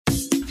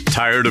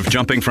Tired of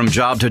jumping from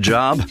job to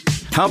job?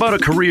 How about a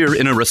career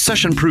in a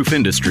recession-proof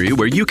industry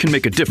where you can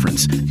make a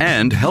difference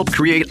and help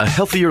create a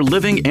healthier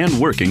living and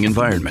working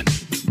environment?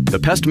 The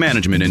pest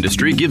management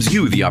industry gives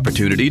you the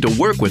opportunity to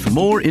work with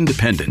more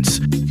independence.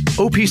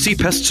 OPC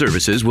Pest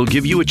Services will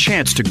give you a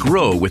chance to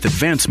grow with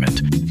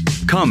advancement.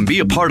 Come be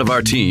a part of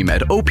our team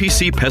at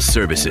OPC Pest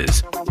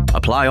Services.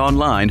 Apply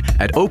online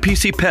at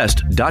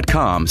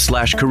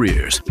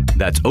opcpest.com/careers.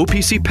 That's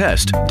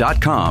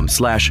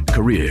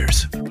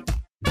opcpest.com/careers.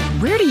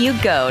 Where do you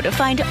go to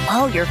find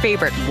all your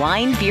favorite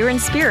wine, beer, and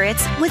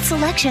spirits with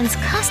selections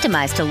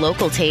customized to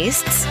local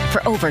tastes?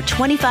 For over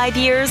 25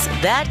 years,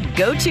 that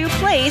go-to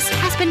place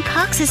has been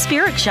Cox's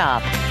Spirit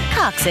Shop.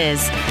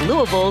 Cox's,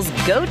 Louisville's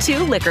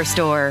go-to liquor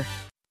store.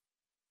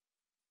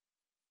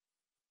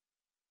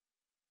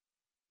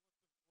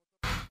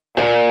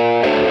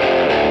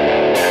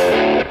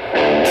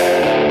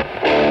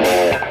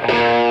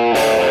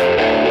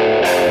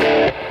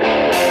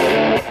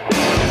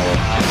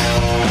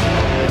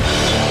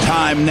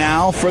 Time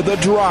now for The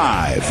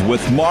Drive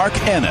with Mark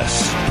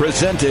Ennis,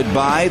 presented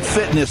by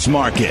Fitness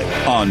Market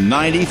on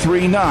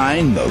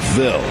 93.9 The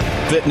Ville.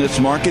 Fitness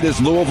Market is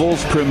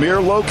Louisville's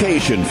premier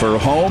location for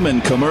home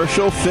and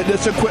commercial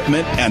fitness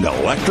equipment and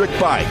electric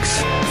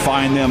bikes.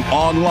 Find them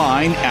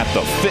online at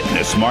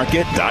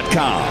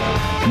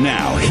thefitnessmarket.com.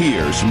 Now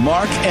here's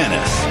Mark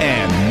Ennis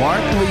and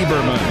Mark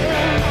Lieberman.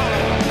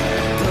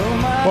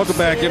 Welcome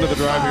back into The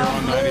Drive here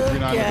on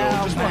 93.9 The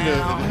Ville. Just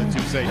wanted to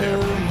say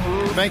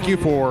thank you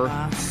for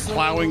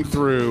plowing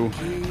through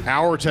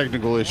our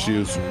technical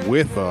issues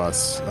with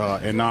us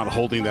and not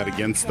holding that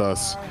against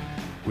us.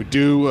 We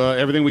do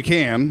everything we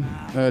can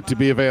to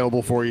be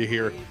available for you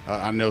here.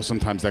 I know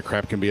sometimes that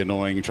crap can be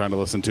annoying trying to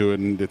listen to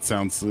it, and it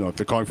sounds like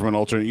they're calling from an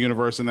alternate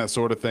universe and that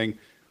sort of thing.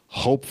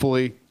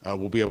 Hopefully,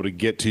 we'll be able to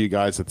get to you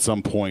guys at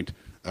some point.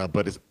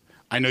 But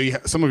I know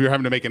some of you are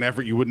having to make an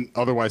effort you wouldn't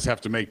otherwise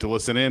have to make to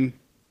listen in.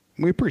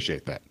 We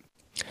appreciate that.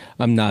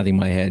 I'm nodding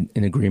my head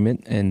in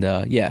agreement, and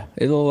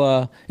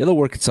it'll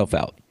work itself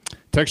out.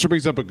 Texture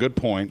brings up a good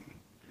point.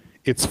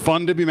 It's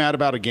fun to be mad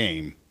about a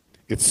game.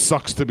 It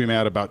sucks to be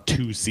mad about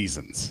 2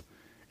 seasons.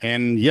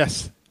 And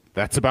yes,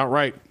 that's about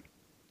right.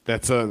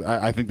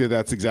 I think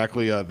that's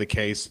exactly the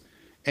case.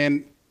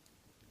 And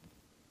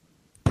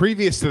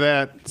previous to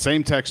that,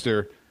 same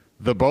texter,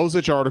 the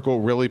Bozich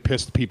article really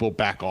pissed people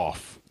back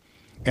off.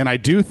 And I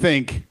do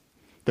think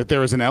that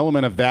there is an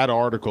element of that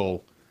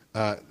article,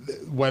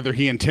 whether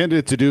he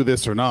intended to do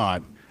this or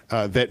not,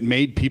 that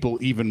made people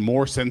even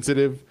more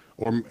sensitive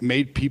or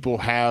made people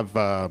have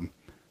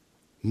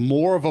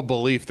more of a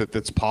belief that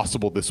it's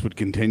possible this would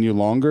continue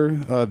longer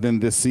than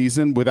this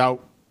season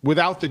without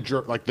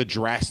the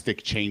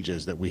drastic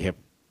changes that we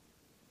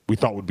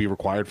thought would be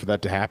required for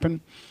that to happen.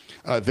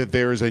 That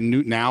there is a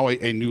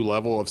new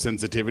level of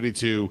sensitivity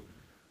to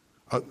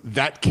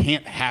that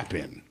can't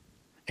happen,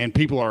 and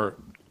people are,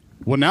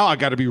 well, now I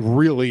got to be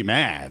really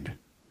mad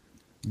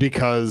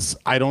because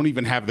I don't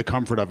even have the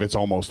comfort of it's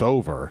almost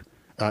over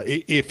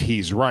if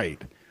he's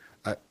right.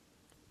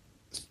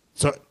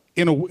 So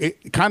in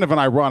kind of an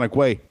ironic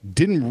way,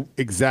 didn't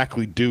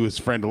exactly do his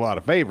friend a lot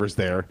of favors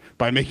there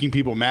by making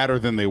people madder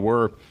than they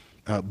were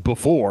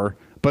before.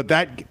 But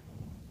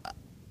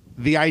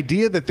the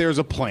idea that there's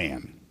a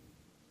plan,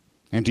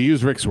 and to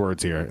use Rick's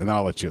words here, and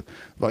I'll let you,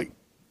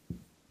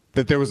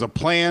 that there was a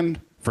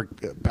plan for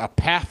a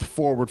path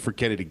forward for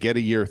Kenny to get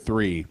a year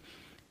 3,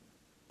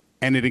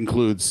 and it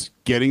includes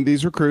getting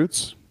these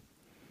recruits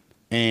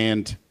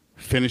and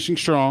finishing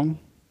strong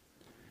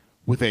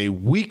with a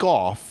week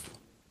off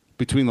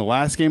between the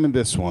last game and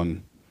this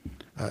one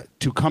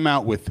to come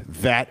out with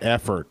that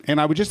effort. And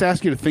I would just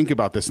ask you to think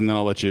about this, and then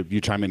I'll let you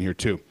chime in here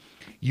too.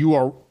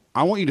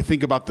 I want you to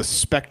think about the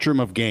spectrum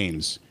of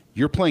games.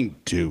 You're playing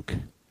Duke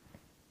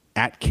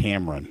at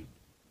Cameron,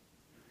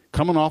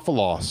 coming off a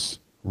loss,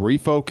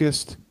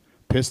 refocused,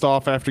 pissed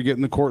off after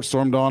getting the court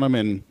stormed on him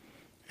and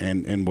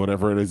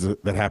whatever it is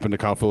that happened to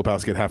Kyle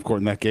Filipowski at half court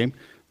in that game.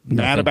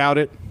 Mad about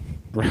it,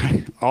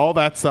 right? All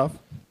that stuff.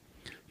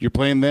 You're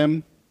playing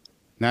them,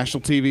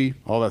 national TV,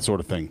 all that sort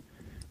of thing.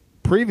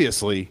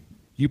 Previously,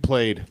 you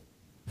played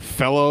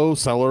fellow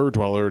cellar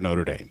dweller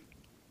Notre Dame.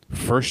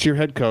 First-year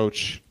head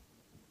coach,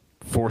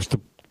 forced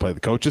to play the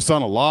coach's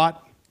son a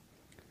lot.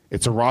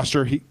 It's a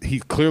roster he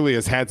clearly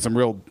has had some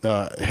real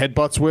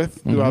headbutts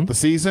with throughout the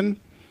season.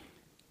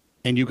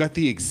 And you got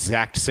the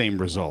exact same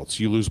results.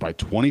 You lose by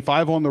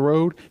 25 on the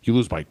road. You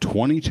lose by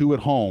 22 at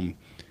home.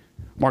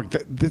 Mark,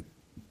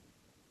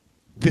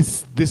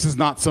 this is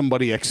not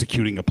somebody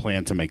executing a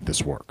plan to make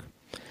this work.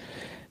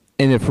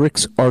 And if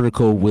Rick's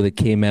article would have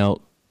came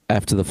out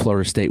after the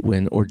Florida State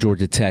win or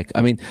Georgia Tech,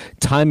 I mean,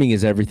 timing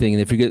is everything.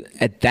 And if you're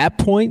at that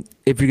point,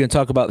 if you're going to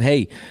talk about,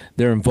 hey,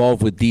 they're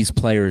involved with these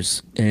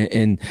players,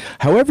 and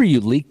however you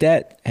leak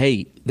that,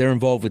 hey, they're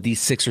involved with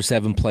these 6 or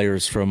 7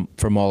 players from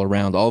all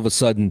around. All of a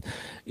sudden,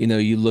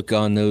 you look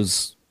on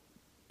those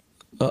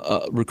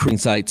recruiting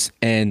sites,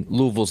 and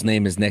Louisville's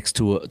name is next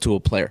to a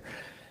player.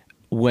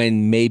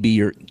 When maybe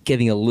you're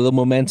getting a little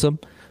momentum,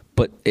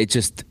 but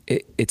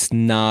it's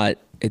not.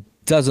 It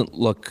doesn't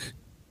look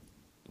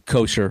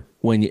kosher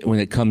when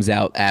it comes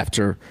out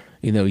after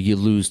you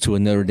lose to a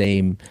Notre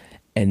Dame,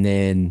 and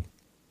then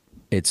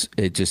it's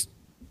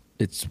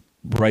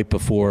right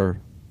before,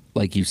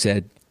 like you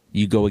said,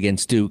 you go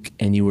against Duke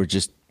and you were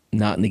just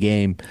not in the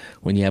game.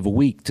 When you have a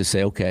week to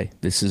say, okay,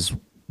 this is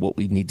what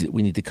we need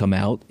to come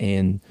out,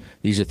 and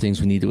these are things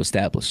we need to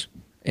establish.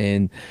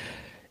 And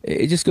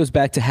it just goes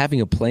back to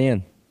having a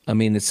plan. I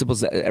mean, it's simple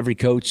as that. Every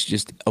coach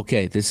just,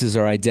 okay, this is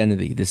our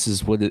identity. This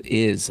is what it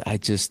is.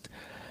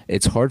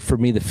 It's hard for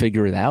me to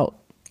figure it out.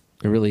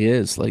 It really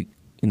is.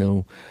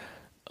 And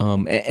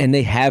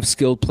they have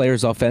skilled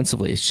players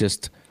offensively. It's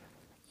just,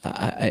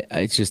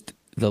 it's just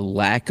the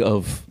lack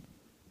of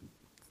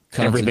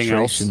concentration. Everything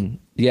else.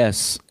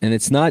 Yes, and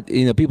it's not.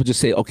 People just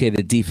say, okay,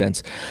 the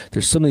defense.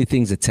 There's so many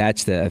things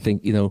attached to that. I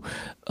think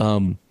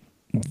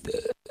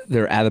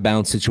they're out of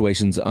bounds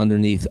situations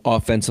underneath,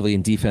 offensively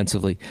and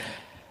defensively.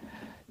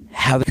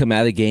 How they come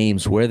out of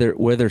games, where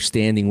they're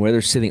standing, where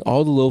they're sitting,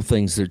 all the little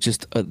things. They're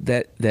just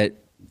that.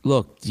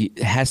 Look, it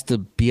has to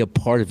be a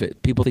part of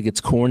it. People think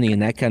it's corny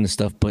and that kind of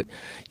stuff, but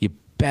you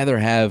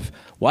better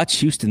watch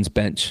Houston's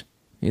bench.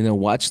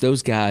 Watch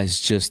those guys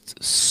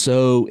just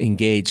so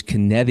engaged.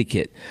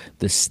 Connecticut,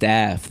 the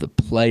staff, the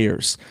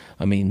players.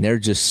 I mean, they're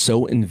just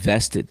so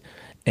invested.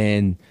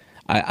 And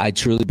I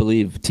truly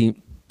believe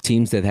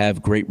teams that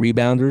have great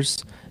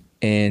rebounders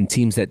and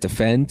teams that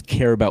defend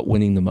care about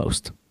winning the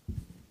most.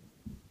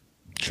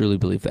 Truly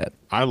believe that.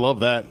 I love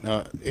that.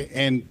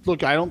 And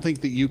look, I don't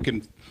think that you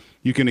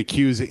can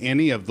accuse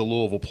any of the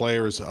Louisville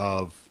players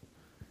of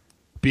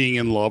being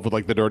in love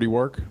with the dirty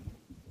work.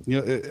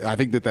 I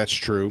think that that's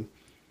true.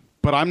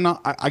 But I'm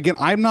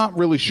not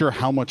really sure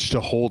how much to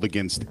hold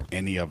against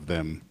any of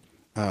them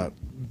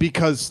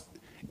because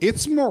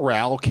it's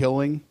morale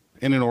killing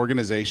in an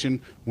organization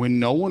when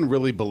no one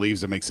really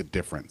believes it makes a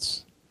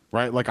difference,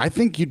 right? I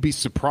think you'd be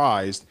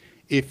surprised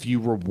if you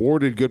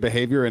rewarded good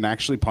behavior and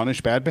actually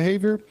punished bad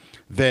behavior,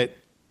 that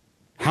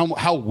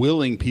how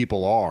willing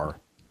people are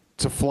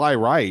to fly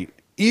right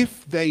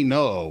if they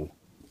know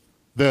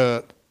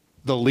the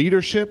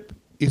leadership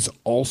is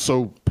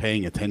also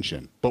paying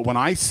attention. But when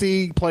I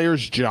see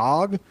players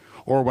jog,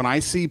 or when I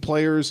see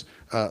players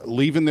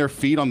leaving their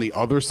feet on the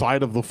other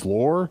side of the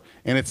floor,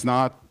 and it's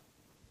not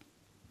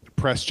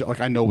press,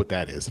 I know what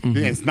that is.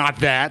 Mm-hmm. It's not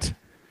that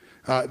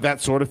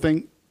sort of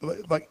thing.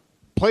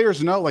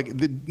 Players know,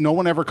 no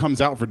one ever comes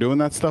out for doing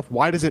that stuff.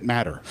 Why does it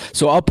matter?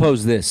 So I'll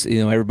pose this.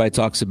 Everybody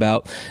talks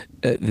about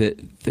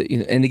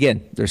and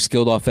again, they're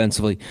skilled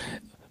offensively,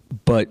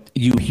 but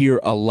you hear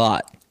a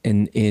lot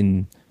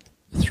in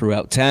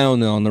throughout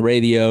town and on the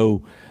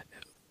radio,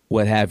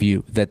 what have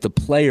you, that the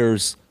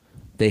players,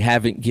 they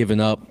haven't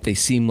given up. They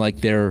seem like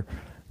they're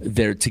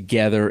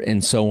together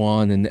and so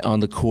on, and on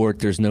the court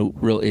there's no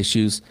real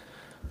issues.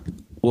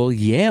 Well,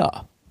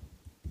 yeah,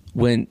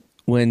 when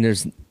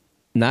there's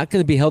not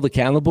going to be held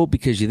accountable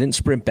because you didn't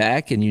sprint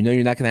back and you're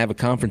not going to have a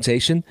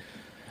confrontation.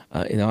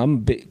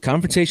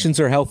 Confrontations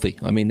are healthy.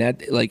 I mean,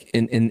 that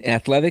in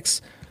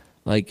athletics,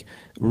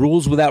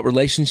 rules without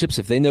relationships,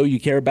 if they know you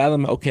care about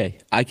them, okay,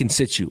 I can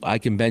sit you, I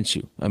can bench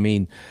you. I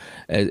mean,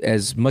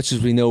 as much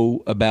as we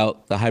know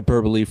about the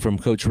hyperbole from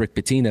Coach Rick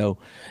Pitino,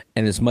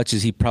 and as much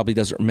as he probably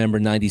doesn't remember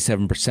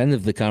 97%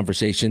 of the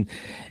conversation,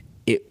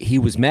 he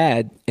was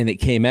mad and it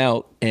came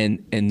out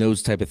and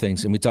those type of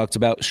things. And we talked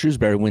about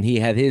Shrewsbury when he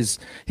had his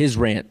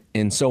rant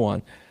and so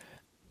on.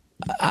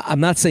 I'm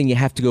not saying you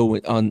have to go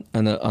on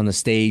the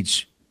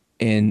stage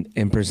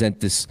and present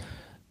this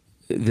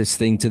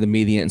thing to the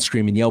media and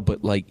scream and yell,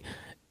 but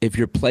if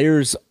your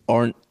players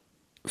aren't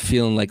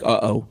feeling like,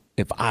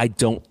 if I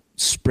don't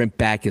sprint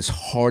back as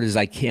hard as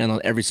I can on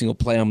every single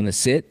play, I'm going to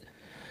sit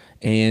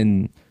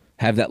and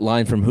have that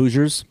line from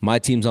Hoosiers, my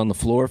team's on the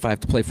floor if I have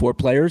to play 4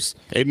 players.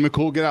 Aiden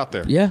McCool, get out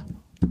there.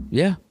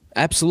 Yeah,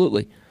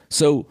 absolutely.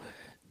 So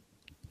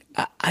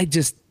I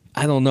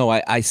don't know.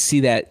 I see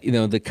that,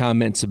 the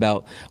comments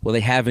about, well, they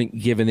haven't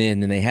given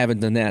in and they haven't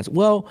done that.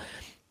 Well,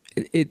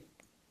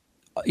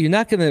 you're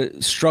not going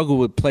to struggle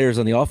with players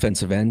on the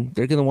offensive end.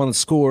 They're going to want to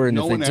score. And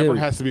no one ever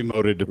has to be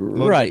motivated to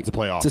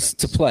play offense.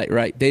 To play,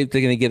 right. They're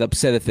going to get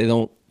upset if they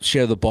don't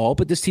share the ball,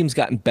 but this team's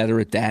gotten better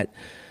at that.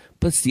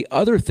 But it's the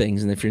other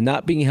things, and if you're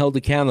not being held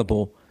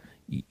accountable,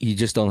 you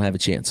just don't have a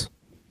chance.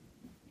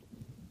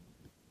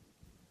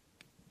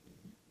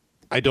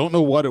 I don't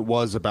know what it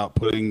was about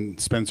putting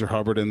Spencer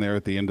Hubbard in there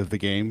at the end of the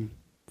game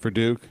for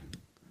Duke.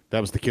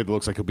 That was the kid that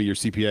looks like he'll be your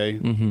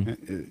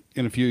CPA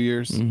in a few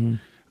years.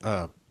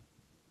 Mm-hmm.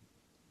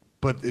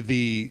 But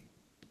the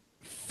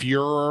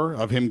furor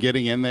of him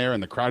getting in there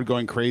and the crowd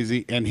going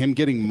crazy and him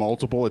getting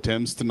multiple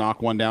attempts to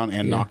knock one down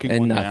and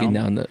knocking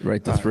down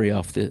the 3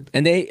 off the –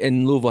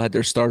 and Louisville had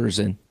their starters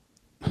in.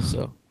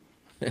 So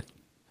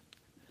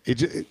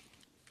it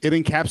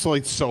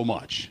encapsulates so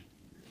much.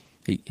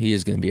 He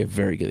is going to be a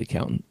very good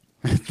accountant.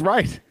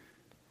 Right.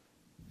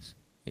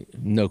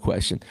 No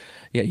question.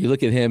 Yeah, you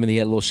look at him and he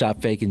had a little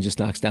shot fake and just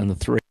knocks down the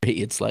 3.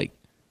 It's like,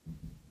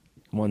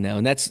 come on now.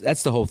 And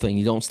that's the whole thing.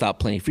 You don't stop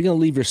playing. If you're going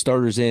to leave your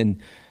starters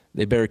in,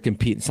 they better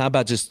compete. It's not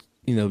about just,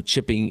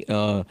 chipping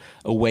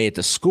away at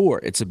the score.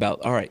 It's about,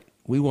 all right,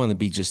 We want to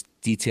be just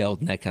detailed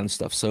and that kind of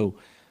stuff. So,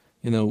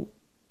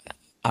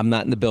 I'm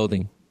not in the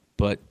building,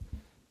 but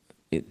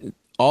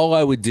all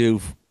I would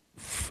do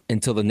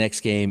until the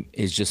next game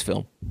is just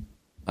film.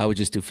 I would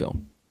just do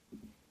film.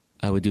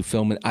 I would do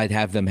film. I'd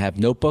have them have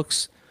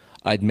notebooks.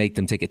 I'd make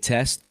them take a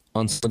test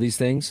on some of these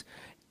things,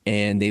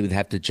 and they would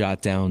have to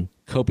jot down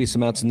copious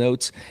amounts of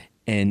notes,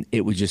 and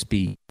it would just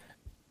be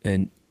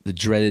the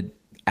dreaded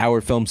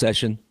hour film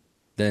session,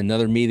 then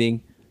another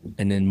meeting,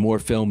 and then more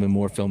film and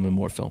more film and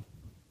more film,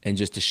 and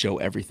just to show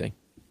everything.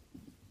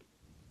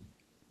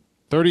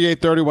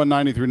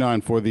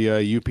 3831-939 for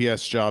the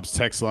UPS Jobs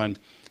text line.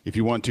 If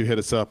you want to hit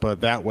us up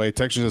that way.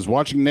 Texture says,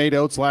 watching Nate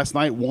Oates last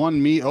night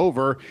won me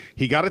over.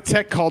 He got a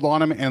tech called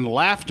on him and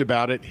laughed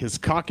about it. His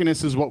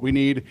cockiness is what we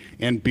need,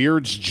 and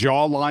Beard's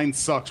jawline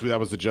sucks. That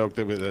was the joke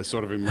that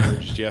sort of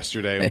emerged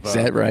yesterday. Is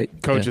that right?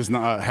 Coaches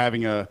not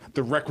having the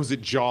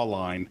requisite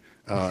jawline.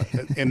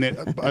 And then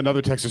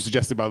another texter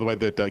suggested, by the way,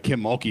 that Kim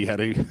Mulkey had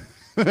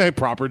a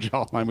proper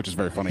jawline, which is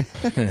very funny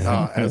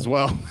as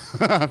well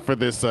for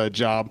this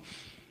job.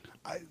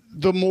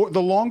 The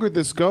longer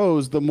this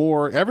goes, the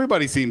more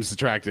everybody seems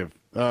attractive.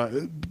 But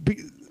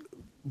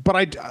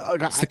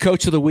it's the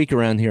coach of the week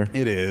around here.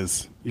 It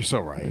is. You're so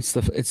right. It's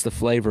the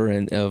flavor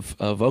of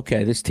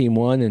okay, this team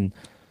won, and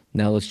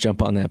now let's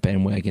jump on that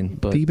bandwagon.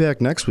 But be back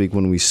next week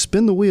when we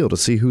spin the wheel to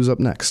see who's up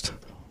next.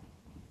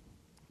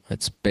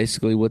 That's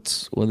basically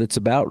what it's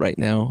about right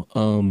now.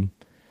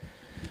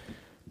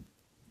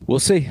 We'll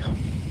see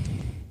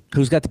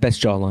who's got the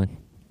best jawline.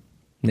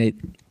 Nate.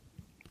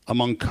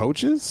 Among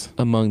coaches?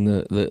 Among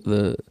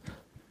the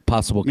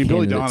possible candidates.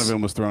 Billy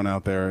Donovan was thrown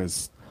out there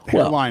as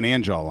hairline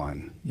and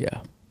jawline.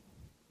 Yeah.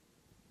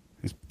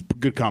 It's a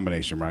good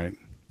combination, right?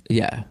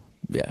 Yeah.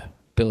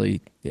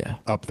 Billy, yeah.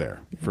 Up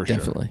there, for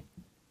Definitely.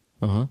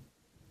 sure. Uh-huh.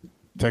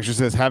 Texture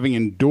says, having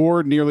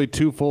endured nearly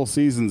 2 full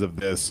seasons of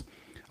this,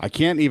 I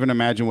can't even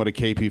imagine what a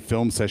KP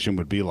film session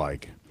would be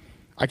like.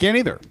 I can't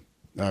either,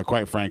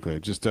 quite frankly,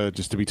 just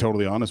to be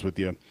totally honest with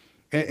you.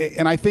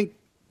 And I think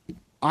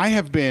I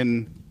have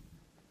been...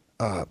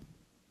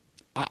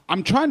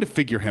 I'm trying to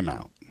figure him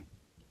out.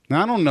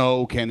 Now, I don't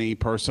know Kenny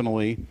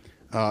personally,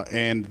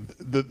 and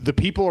the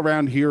people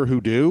around here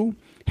who do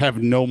have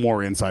no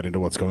more insight into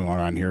what's going on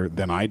around here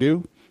than I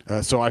do.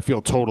 So I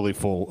feel totally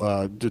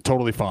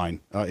fine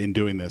in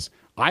doing this.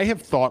 I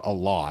have thought a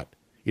lot.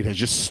 It has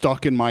just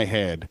stuck in my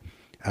head,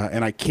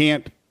 and I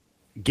can't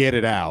get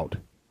it out.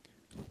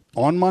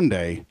 On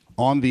Monday,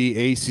 on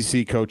the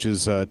ACC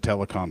coaches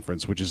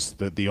teleconference, which is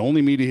the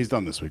only media he's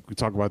done this week. We'll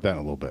talk about that in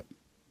a little bit.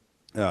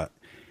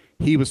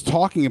 He was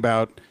talking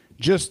about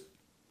just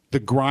the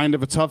grind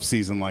of a tough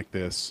season like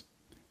this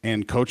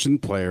and coaching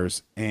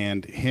players,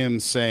 and him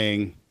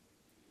saying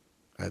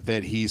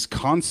that he's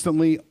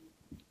constantly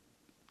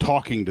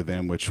talking to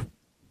them,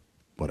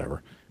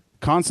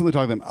 constantly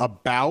talking to them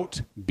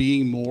about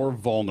being more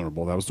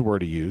vulnerable. That was the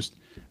word he used,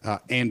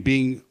 and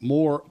being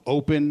more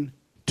open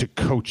to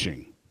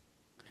coaching.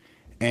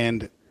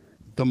 And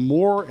the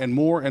more and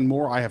more and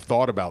more I have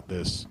thought about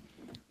this,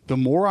 the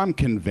more I'm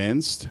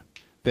convinced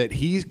that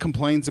he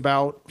complains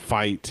about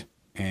fight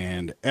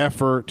and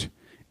effort,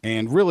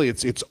 and really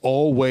it's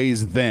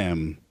always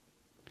them.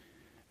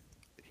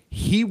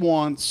 He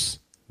wants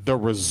the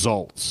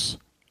results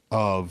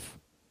of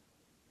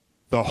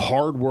the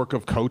hard work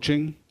of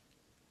coaching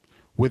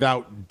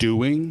without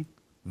doing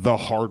the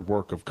hard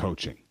work of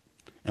coaching.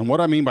 And what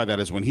I mean by that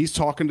is when he's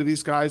talking to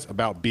these guys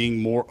about being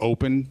more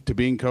open to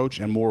being coached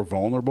and more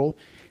vulnerable,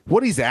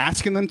 what he's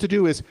asking them to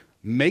do is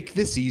make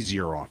this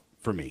easier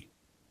for me.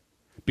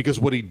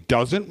 Because what he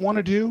doesn't want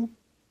to do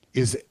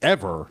is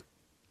ever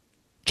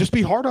just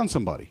be hard on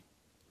somebody,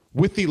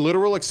 with the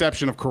literal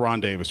exception of Karan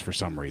Davis for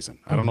some reason.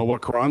 I don't know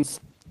what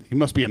he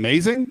must be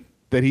amazing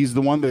that he's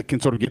the one that can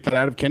sort of get that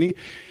out of Kenny.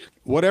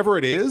 Whatever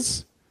it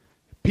is,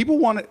 people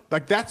want it.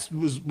 Like that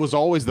was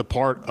always the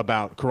part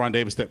about Karan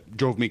Davis that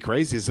drove me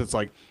crazy, is it's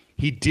like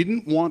he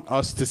didn't want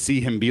us to see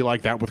him be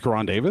like that with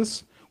Karan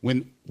Davis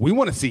when we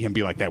want to see him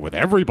be like that with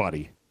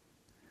everybody.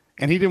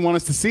 And he didn't want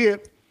us to see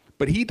it,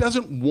 but he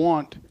doesn't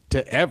want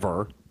to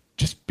ever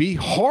just be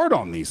hard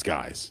on these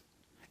guys.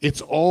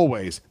 It's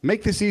always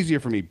make this easier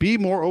for me. Be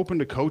more open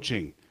to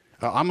coaching.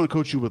 I'm going to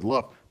coach you with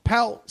love.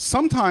 Pal,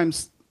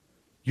 sometimes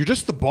you're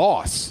just the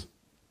boss.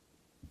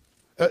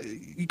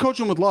 You coach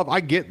them with love. I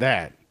get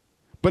that.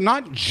 But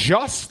not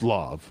just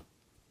love.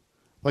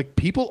 Like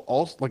people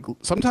also, like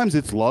sometimes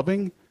it's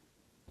loving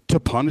to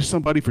punish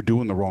somebody for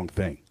doing the wrong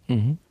thing.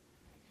 Mm-hmm.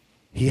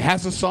 He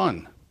has a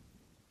son.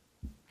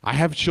 I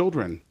have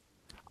children.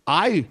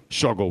 I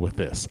struggle with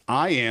this.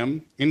 I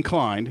am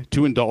inclined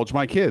to indulge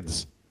my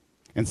kids.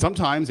 And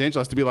sometimes Angela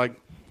has to be like,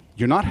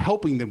 you're not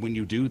helping them when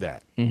you do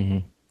that. Mm-hmm.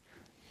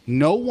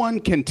 No one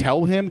can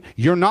tell him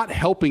you're not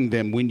helping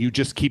them when you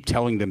just keep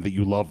telling them that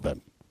you love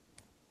them.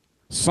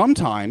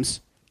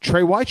 Sometimes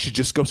Trey White should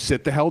just go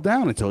sit the hell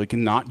down until he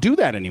cannot do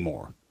that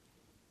anymore.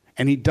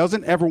 And he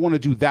doesn't ever want to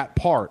do that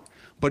part,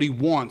 but he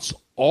wants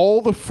all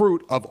the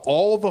fruit of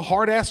all the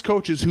hard-ass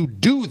coaches who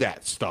do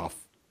that stuff.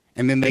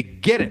 And then they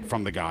get it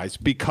from the guys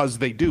because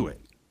they do it.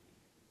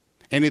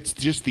 And it's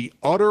just the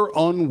utter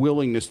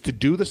unwillingness to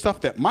do the stuff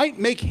that might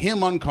make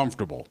him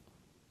uncomfortable.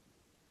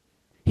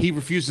 He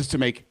refuses to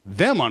make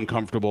them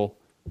uncomfortable,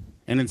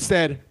 and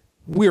instead,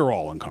 we're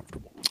all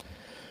uncomfortable.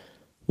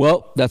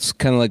 Well, that's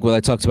kind of like what I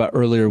talked about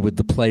earlier with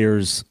the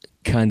players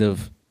kind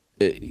of,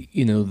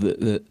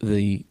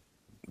 the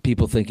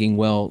people thinking,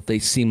 well, they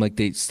seem like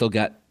they still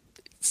got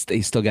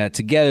it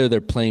together.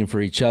 They're playing for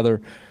each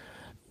other.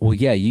 Well,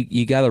 yeah,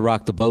 you got to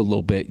rock the boat a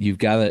little bit. You've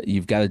got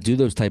to do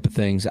those type of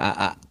things.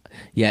 To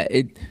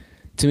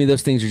me,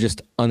 those things are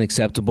just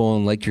unacceptable.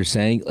 And like you're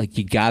saying, like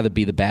you got to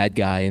be the bad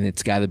guy, and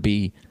it's got to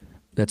be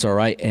that's all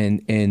right.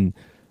 And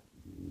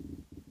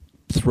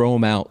throw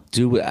them out.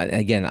 Do it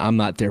again. I'm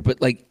not there,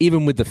 but like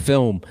even with the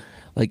film,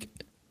 like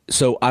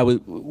so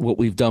what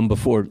we've done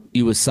before.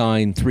 You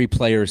assign 3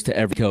 players to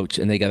every coach,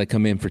 and they got to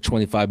come in for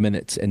 25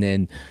 minutes, and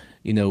then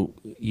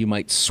you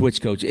might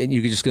switch coach, and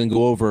you're just going to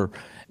go over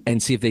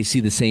and see if they see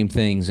the same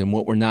things and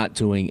what we're not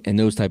doing and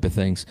those type of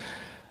things.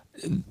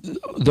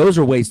 Those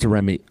are ways to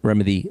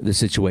remedy the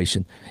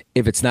situation.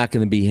 If it's not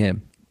going to be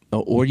him,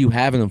 or you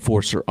have an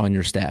enforcer on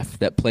your staff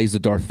that plays the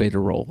Darth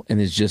Vader role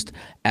and is just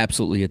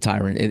absolutely a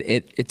tyrant.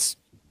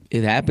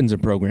 It happens in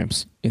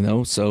programs,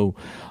 So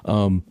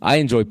I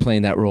enjoyed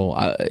playing that role.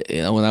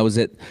 When I was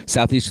at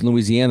Southeastern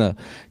Louisiana,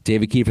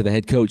 David Kiefer, the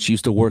head coach,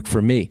 used to work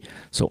for me.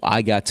 So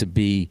I got to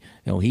be,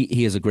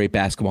 he has a great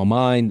basketball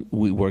mind.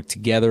 We work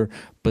together.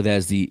 But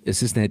as the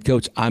assistant head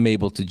coach, I'm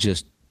able to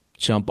just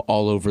jump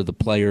all over the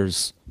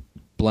players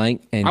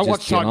blank and I just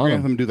watch Todd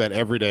Grantham do that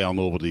every day on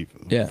Louisville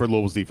defense for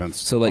Louisville's defense.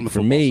 So like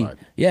for me, side.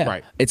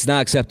 Right. It's not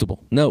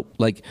acceptable. No,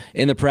 like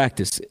in the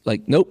practice,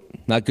 like nope,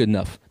 not good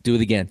enough. Do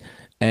it again.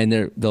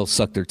 And they'll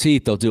suck their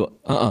teeth. They'll do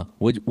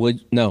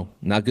no,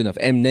 not good enough.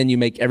 And then you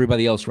make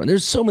everybody else run.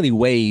 There's so many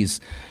ways.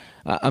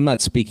 I'm not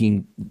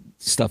speaking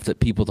stuff that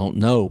people don't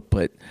know,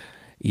 but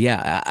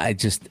yeah,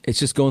 it's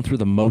just going through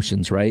the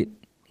motions, right?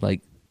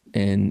 Like,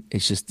 and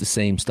it's just the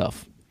same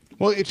stuff.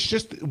 Well, it's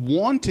just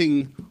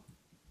wanting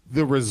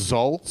the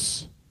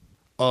results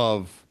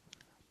of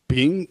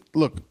being.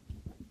 Look,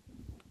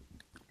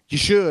 you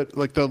should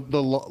like the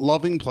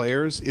loving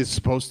players is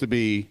supposed to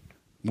be.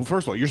 Well,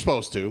 first of all, you're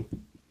supposed to.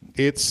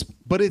 It's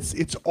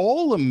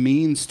all a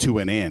means to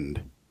an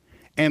end.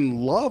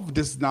 And love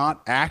does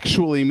not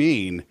actually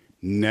mean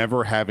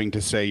never having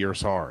to say you're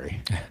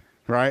sorry.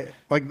 Right?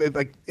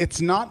 Like it's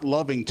not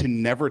loving to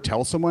never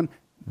tell someone.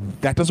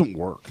 That doesn't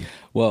work.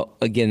 Well,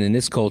 again, in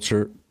this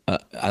culture,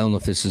 I don't know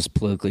if this is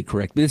politically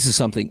correct, but this is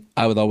something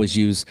I would always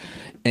use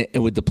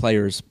with the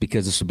players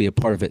because this would be a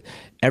part of it.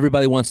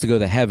 Everybody wants to go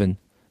to heaven.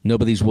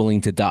 Nobody's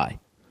willing to die.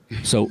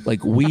 So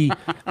like we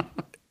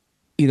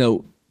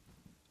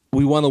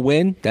want to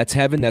win. That's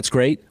heaven. That's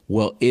great.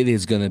 Well, it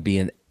is going to be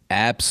an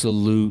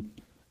absolute,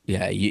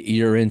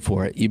 you're in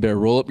for it. You better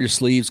roll up your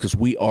sleeves because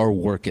we are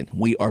working.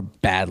 We are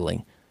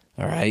battling.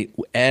 All right.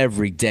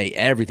 Every day,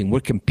 everything.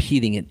 We're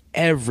competing in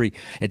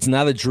it's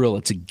not a drill.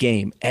 It's a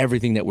game.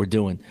 Everything that we're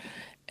doing.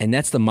 And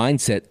that's the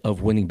mindset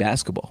of winning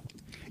basketball.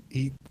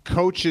 He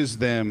coaches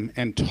them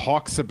and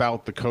talks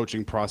about the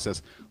coaching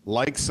process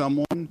like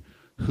someone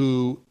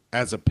who,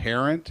 as a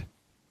parent,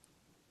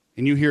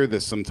 and you hear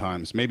this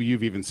sometimes, maybe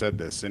you've even said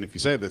this, and if you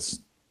say this,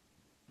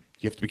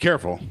 you have to be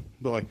careful.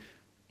 But like,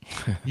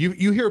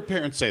 you hear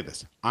parents say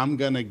this, I'm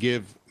going to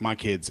give my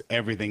kids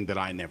everything that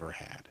I never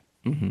had.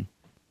 Mm-hmm.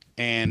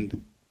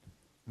 And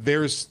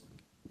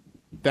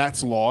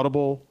that's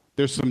laudable.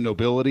 There's some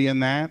nobility in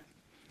that.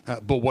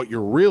 But what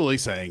you're really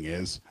saying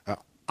is,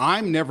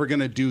 I'm never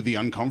going to do the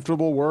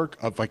uncomfortable work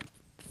of like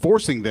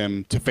forcing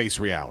them to face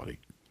reality.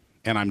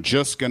 And I'm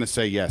just going to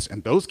say yes.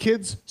 And those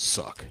kids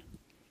suck.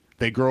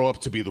 They grow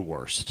up to be the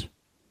worst.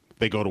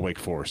 They go to Wake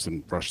Forest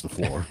and rush the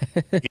floor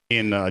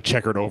in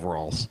checkered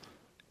overalls.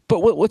 But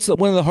what's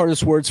one of the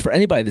hardest words for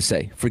anybody to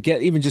say?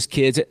 Forget even just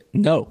kids.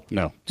 No.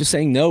 Just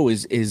saying no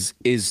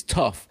is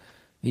tough.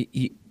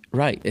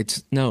 Right.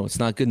 It's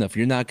not good enough.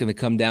 You're not going to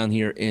come down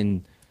here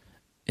and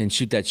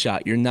shoot that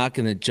shot. You're not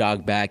going to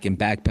jog back and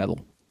backpedal.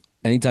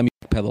 Anytime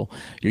you backpedal,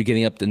 you're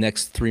getting up the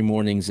next 3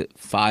 mornings at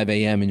 5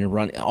 a.m. and you're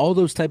running. All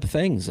those type of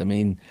things. I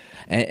mean,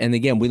 and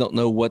again, we don't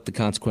know what the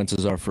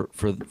consequences are for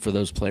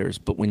those players.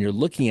 But when you're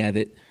looking at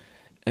it,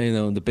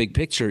 in the big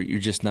picture, you're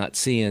just not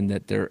seeing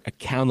that they're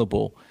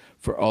accountable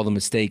for all the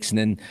mistakes. And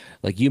then,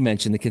 like you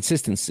mentioned, the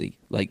consistency,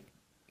 like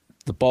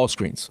the ball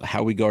screens. How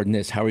are we guarding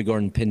this? How are we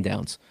guarding pin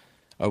downs?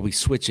 Are we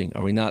switching?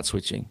 Are we not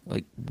switching?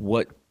 Like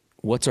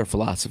what's our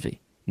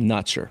philosophy?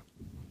 Not sure.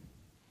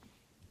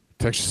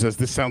 Texture says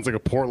this sounds like a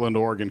Portland,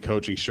 Oregon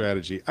coaching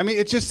strategy. I mean,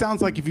 it just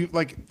sounds like if you've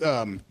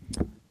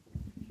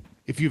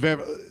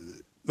ever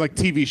like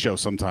TV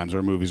shows sometimes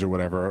or movies or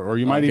whatever, or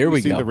you might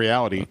even see the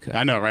reality. Okay.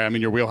 I know, right? I'm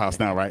in your wheelhouse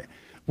now, right?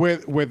 Where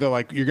they're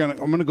like,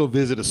 I'm gonna go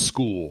visit a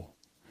school,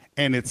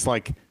 and it's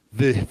like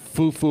the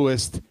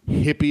foo-fooest,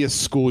 hippiest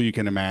school you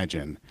can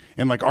imagine.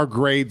 And like our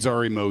grades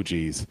are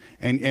emojis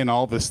and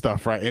all this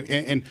stuff, right?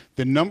 And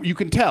the number, you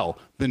can tell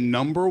the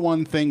number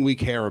one thing we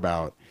care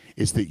about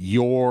is that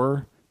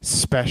your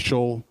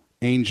special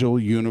angel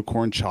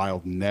unicorn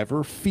child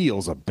never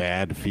feels a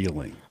bad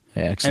feeling.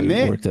 I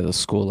actually worked at a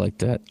school like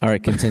that. All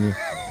right, continue.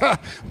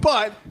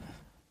 But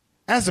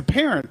as a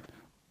parent,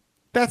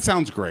 that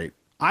sounds great.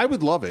 I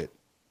would love it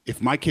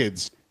if my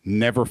kids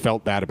never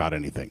felt bad about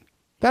anything.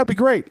 That'd be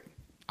great.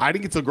 I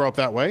didn't get to grow up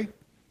that way.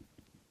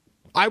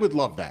 I would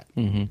love that.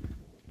 Mm-hmm.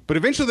 But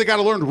eventually they got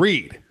to learn to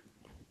read.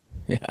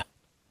 Yeah.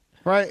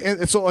 Right?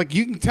 And so, like,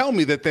 you can tell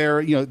me that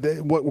they're,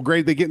 what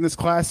grade they get in this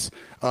class?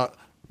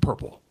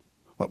 Purple.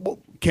 Well,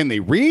 can they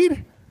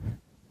read?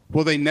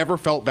 Well, they never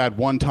felt bad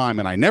one time,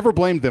 and I never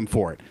blamed them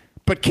for it.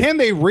 But can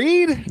they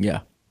read?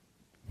 Yeah.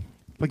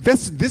 Like,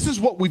 this is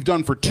what we've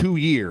done for 2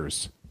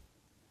 years.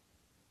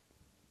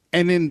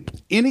 And then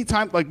any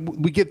time, like,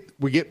 we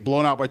get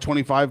blown out by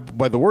 25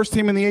 by the worst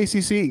team in the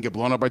ACC and get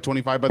blown out by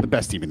 25 by the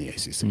best team in the ACC.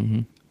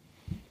 Mm-hmm.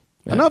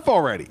 Yeah. Enough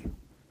already.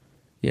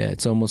 Yeah,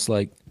 it's almost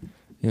like,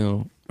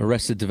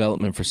 arrested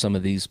development for some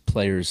of these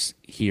players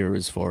here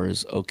as far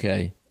as,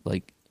 okay,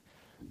 like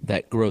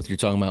that growth you're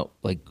talking about,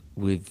 like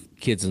with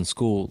kids in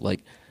school,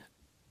 like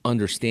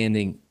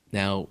understanding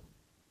now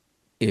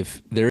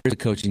if there is a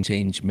coaching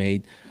change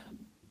made,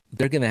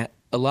 they're going to,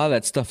 a lot of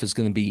that stuff is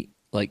going to be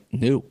like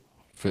new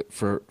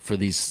for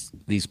these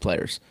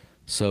players.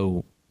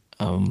 So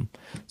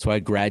that's why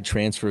grad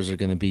transfers are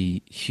going to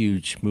be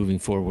huge moving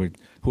forward.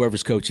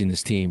 Whoever's coaching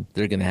this team,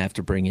 they're going to have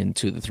to bring in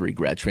 2 to 3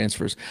 grad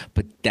transfers.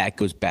 But that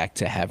goes back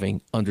to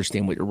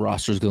understand what your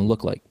roster is going to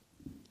look like.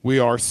 We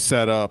are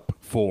set up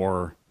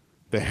for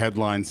the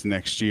headlines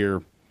next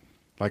year.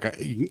 Like,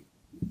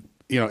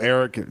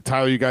 Eric,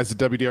 Tyler, you guys at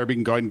WDRB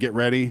can go ahead and get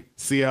ready.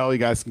 CL, you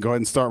guys can go ahead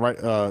and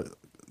start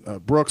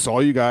Brooks,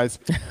 all you guys,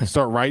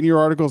 start writing your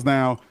articles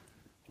now.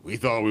 We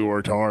thought we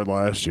worked hard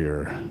last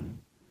year.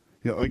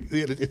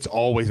 It's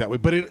always that way,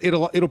 but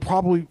it'll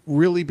probably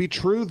really be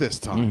true this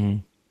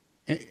time.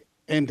 Mm-hmm.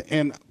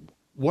 And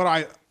what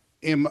I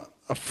am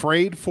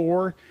afraid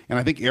for, and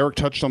I think Eric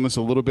touched on this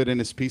a little bit in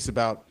his piece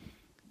about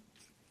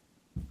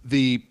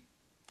there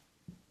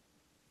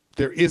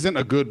isn't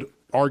a good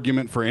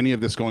argument for any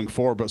of this going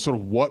forward, but sort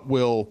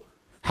of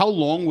how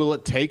long will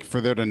it take for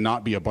there to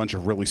not be a bunch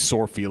of really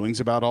sore feelings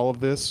about all of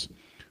this?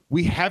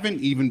 We haven't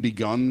even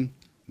begun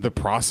the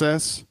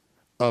process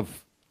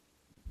of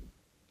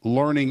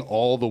learning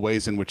all the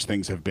ways in which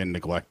things have been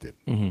neglected.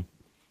 Mm-hmm.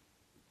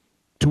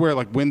 To where,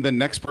 like, when the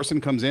next person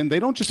comes in, they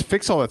don't just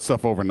fix all that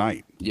stuff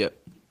overnight. Yep.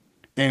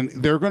 And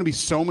there are going to be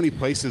so many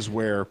places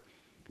where,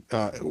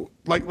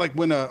 like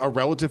when a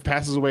relative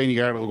passes away and you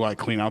got to like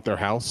clean out their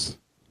house.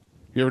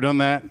 You ever done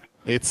that?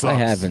 It sucks. I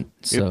haven't.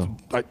 So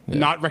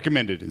not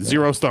recommended.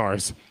 0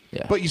 stars.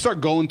 Yeah. But you start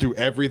going through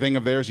everything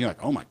of theirs, and you're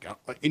like, oh my God.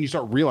 And you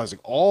start realizing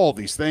all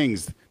these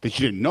things that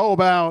you didn't know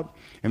about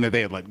and that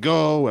they had let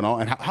go and all.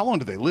 And how long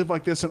did they live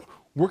like this? And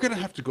we're going to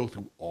have to go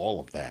through all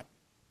of that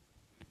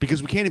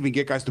because we can't even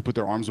get guys to put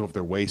their arms over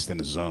their waist in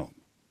a zone.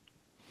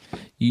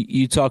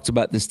 You talked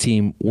about this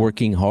team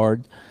working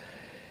hard.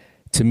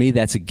 To me,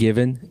 that's a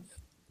given.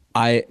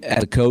 As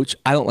a coach,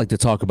 I don't like to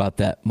talk about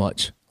that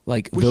much.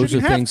 Like, those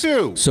are things.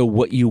 So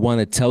what you want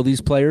to tell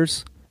these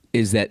players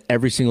is that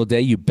every single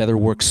day you better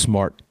work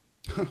smart.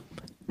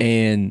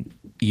 And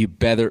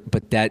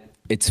but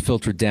it's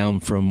filtered down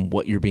from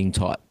what you're being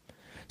taught.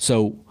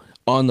 So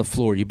on the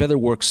floor, you better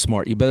work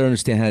smart. You better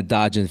understand how to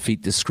dodge and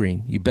defeat the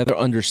screen. You better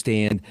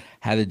understand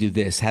how to do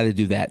this, how to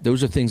do that.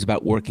 Those are things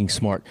about working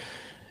smart.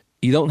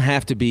 You don't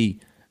have to be,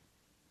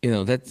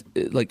 that's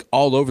like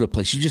all over the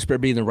place. You just better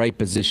be in the right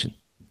position.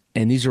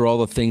 And these are all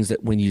the things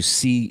that when you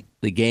see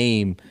the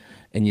game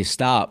and you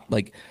stop,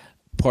 like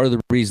part of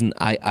the reason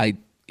I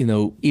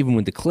even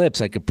with the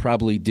clips, I could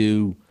probably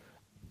do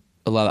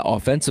a lot of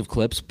offensive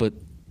clips, but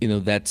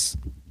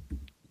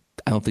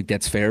I don't think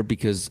that's fair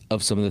because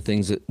of some of the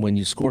things that when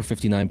you score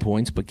 59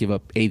 points but give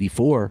up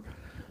 84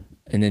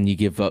 and then you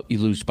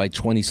lose by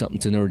 20 something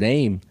to Notre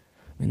Dame.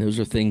 I mean, those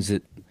are things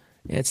that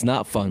it's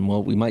not fun.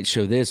 Well, we might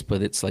show this,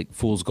 but it's like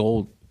fool's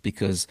gold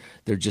because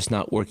they're just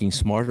not working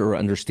smarter or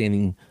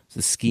understanding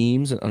the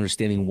schemes and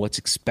understanding what's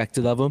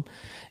expected of them.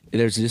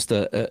 There's just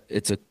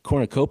it's a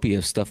cornucopia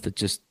of stuff that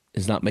just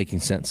is not making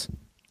sense.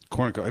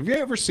 Cornucopia. Have you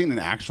ever seen an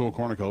actual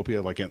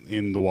cornucopia like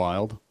in the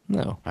wild?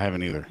 No. I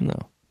haven't either. No.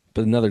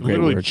 But another great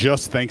Literally word.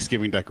 Just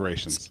Thanksgiving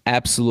decorations. It's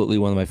absolutely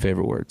one of my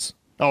favorite words.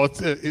 Oh,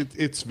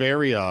 it's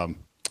very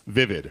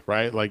vivid,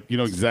 right? Like, you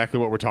know exactly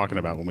what we're talking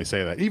about when we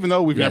say that, even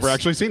though we've never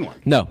actually seen one.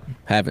 No,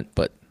 haven't,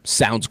 but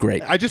sounds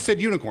great. I just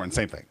said unicorn,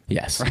 same thing.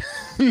 Yes.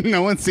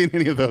 No one's seen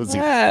any of those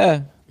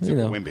either.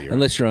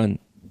 Unless you're on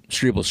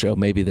Strebel's show,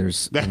 maybe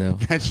there's,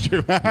 That's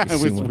true.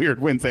 It was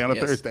Weird Wednesday on a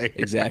Thursday.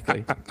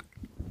 Exactly.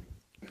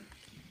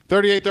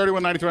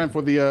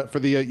 38-31-93 for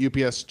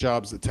the UPS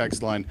jobs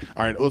text line.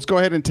 All right, let's go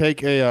ahead and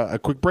take a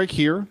quick break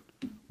here.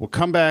 We'll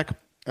come back.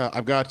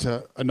 I've got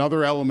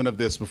another element of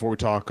this before we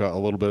talk a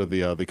little bit of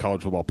the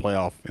college football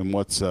playoff and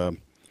what's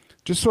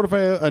just sort of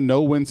a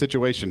no-win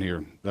situation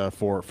here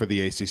for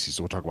the ACC.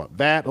 So we'll talk about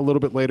that a little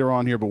bit later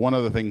on here. But one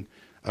other thing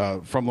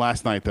from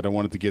last night that I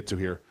wanted to get to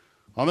here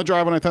on the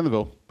drive on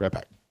Thunderville. Right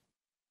back.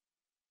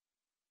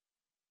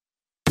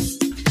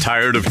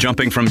 Tired of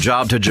jumping from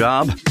job to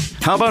job?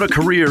 How about a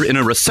career in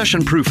a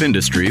recession-proof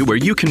industry where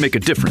you can make a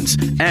difference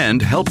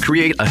and help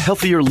create a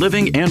healthier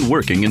living and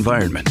working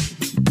environment?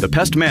 The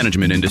pest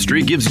management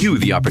industry gives you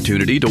the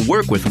opportunity to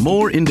work with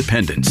more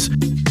independence.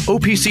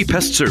 OPC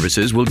Pest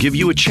Services will give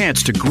you a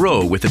chance to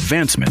grow with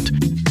advancement.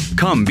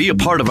 Come be a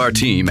part of our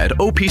team at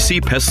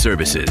OPC Pest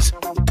Services.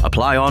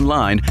 Apply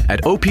online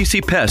at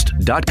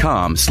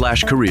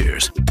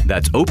opcpest.com/careers.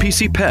 That's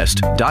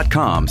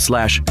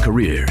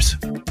opcpest.com/careers.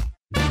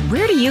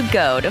 Where do you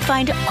go to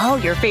find all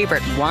your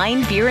favorite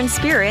wine, beer, and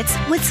spirits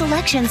with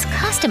selections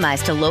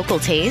customized to local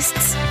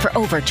tastes? For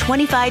over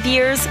 25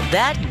 years,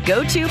 that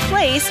go-to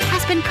place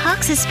has been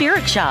Cox's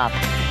Spirit Shop.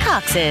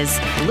 Cox's,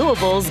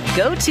 Louisville's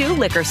go-to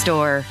liquor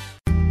store.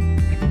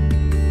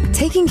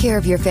 Taking care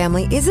of your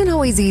family isn't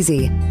always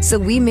easy, so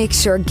we make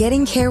sure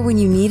getting care when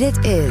you need it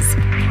is.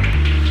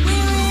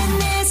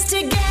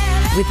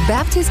 With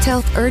Baptist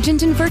Health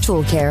Urgent and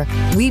Virtual Care,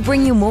 we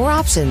bring you more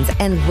options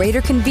and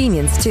greater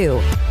convenience, too.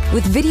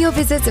 With video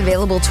visits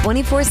available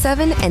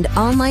 24/7 and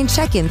online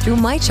check-in through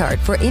MyChart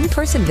for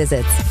in-person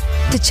visits.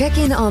 To check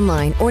in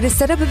online or to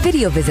set up a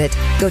video visit,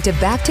 go to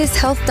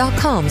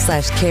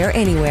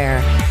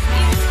baptisthealth.com/careanywhere.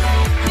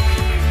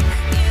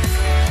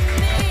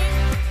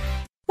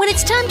 When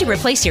it's time to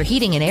replace your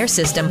heating and air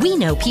system, we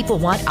know people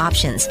want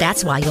options.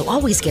 That's why you'll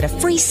always get a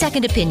free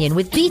second opinion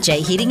with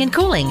BJ Heating and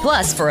Cooling.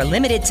 Plus, for a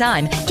limited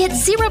time, get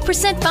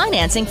 0%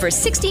 financing for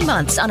 60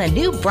 months on a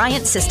new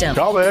Bryant system.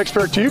 Call the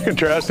experts you can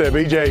trust at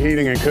BJ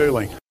Heating and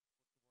Cooling.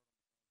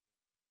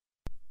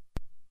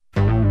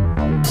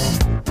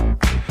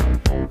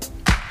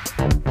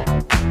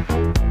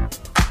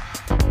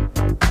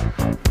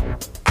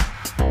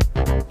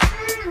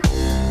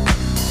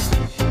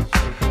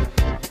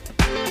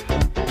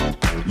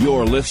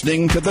 You're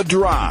listening to The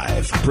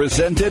Drive,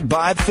 presented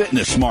by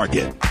Fitness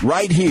Market,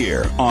 right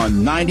here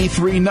on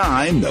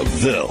 93.9 The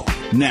Ville.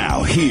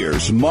 Now,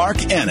 here's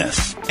Mark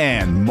Ennis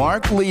and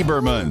Mark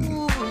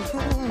Lieberman.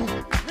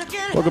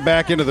 Welcome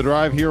back into The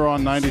Drive here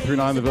on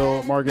 93.9 The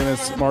Ville. Mark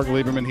Ennis, Mark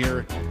Lieberman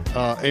here.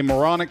 A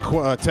moronic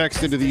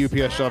text into the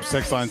UPS Shops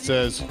text line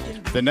says,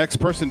 the next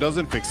person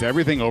doesn't fix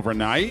everything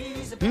overnight.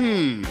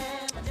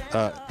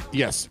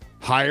 Yes,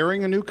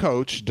 hiring a new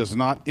coach does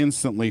not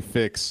instantly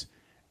fix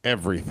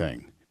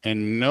everything.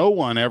 And no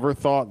one ever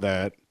thought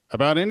that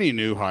about any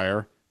new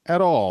hire at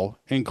all,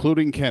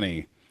 including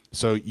Kenny.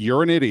 So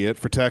you're an idiot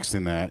for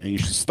texting that, and you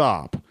should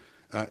stop.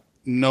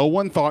 No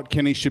one thought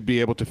Kenny should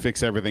be able to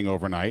fix everything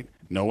overnight.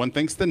 No one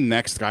thinks the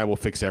next guy will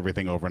fix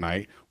everything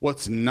overnight.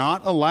 What's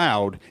not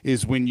allowed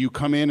is when you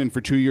come in and for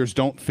 2 years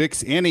don't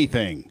fix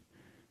anything.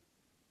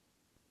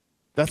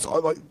 That's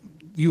like,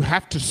 you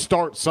have to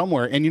start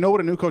somewhere. And you know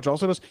what a new coach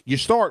also does? You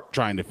start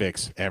trying to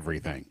fix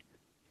everything.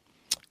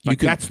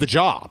 That's the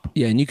job.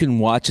 Yeah, and you can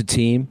watch a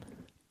team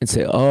and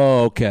say,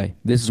 oh, okay,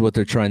 this is what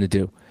they're trying to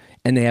do.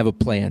 And they have a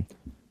plan.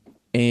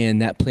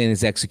 And that plan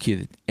is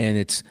executed. And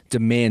it's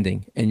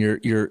demanding. And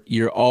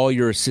your all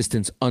your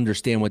assistants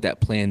understand what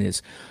that plan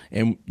is.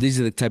 And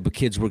these are the type of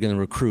kids we're going to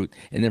recruit.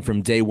 And then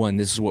from day one,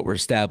 this is what we're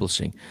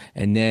establishing.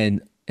 And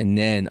then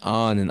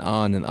on and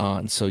on and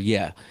on. So,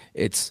 there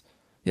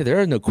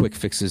are no quick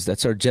fixes.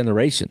 That's our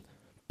generation.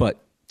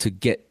 But to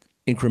get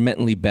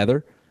incrementally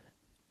better,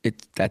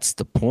 that's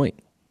the point.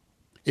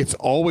 It's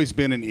always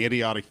been an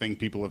idiotic thing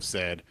people have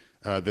said,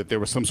 that there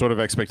was some sort of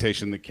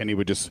expectation that Kenny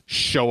would just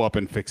show up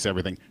and fix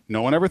everything.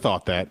 No one ever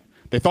thought that.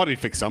 They thought he'd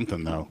fix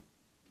something, though.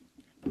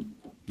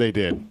 They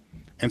did.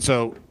 And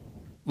so,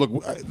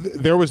 look,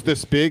 there was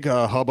this big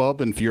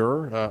hubbub and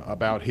furor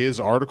about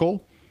his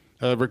article,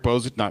 Rick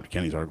Bozich, not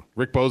Kenny's article,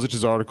 Rick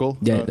Bozich's article.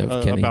 Yeah,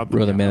 Kenny about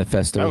wrote a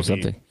manifesto or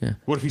something. Yeah.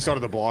 What if he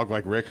started the blog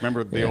like Rick?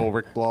 Remember the old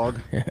Rick blog?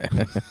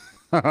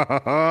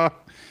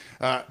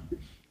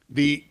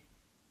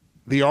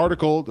 The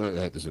article,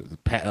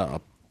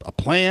 a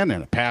plan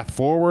and a path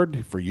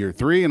forward for year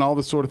 3 and all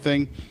this sort of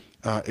thing.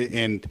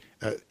 And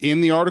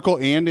in the article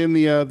and in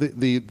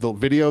the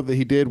video that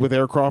he did with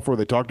Aircroft where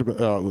they talked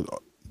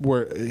about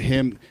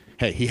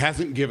he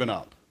hasn't given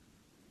up.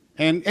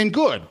 And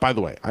good, by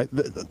the way.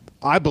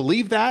 I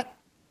believe that,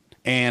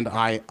 and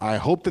I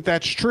hope that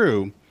that's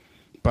true,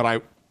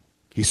 but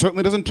he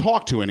certainly doesn't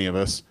talk to any of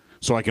us,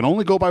 so I can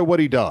only go by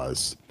what he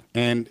does.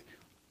 And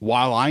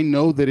while I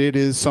know that it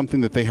is something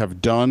that they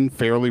have done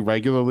fairly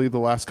regularly the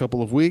last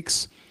couple of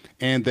weeks,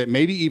 and that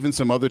maybe even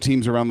some other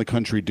teams around the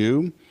country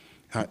do,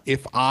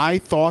 if I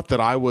thought that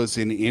I was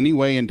in any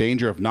way in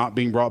danger of not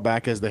being brought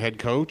back as the head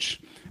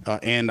coach,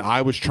 and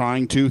I was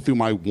trying to, through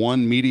my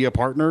one media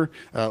partner,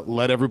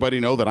 let everybody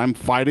know that I'm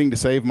fighting to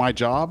save my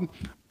job,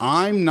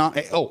 I'm not.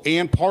 Oh,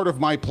 and part of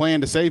my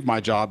plan to save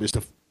my job is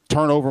to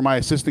turn over my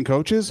assistant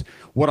coaches.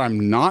 What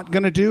I'm not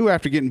going to do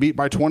after getting beat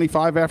by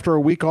 25 after a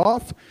week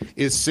off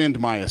is send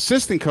my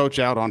assistant coach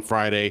out on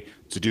Friday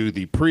to do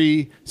the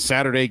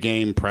pre-Saturday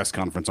game press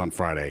conference on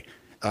Friday.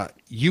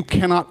 You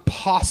cannot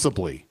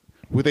possibly,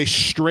 with a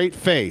straight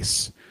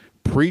face,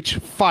 preach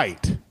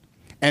fight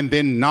and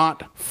then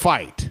not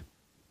fight.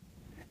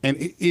 And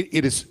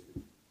it is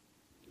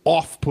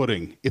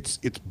off-putting. It's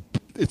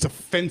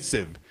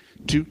offensive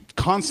to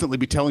constantly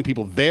be telling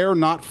people they're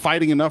not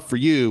fighting enough for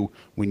you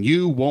when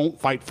you won't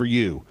fight for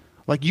you.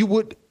 Like you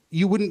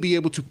wouldn't be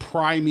able to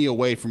pry me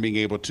away from being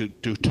able to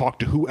talk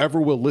to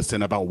whoever will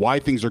listen about why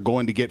things are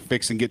going to get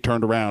fixed and get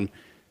turned around.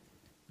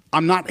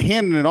 I'm not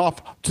handing it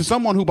off to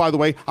someone who, by the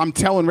way, I'm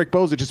telling Rick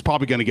Bozich is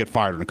probably going to get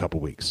fired in a couple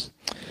weeks.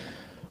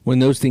 When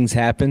those things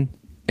happen,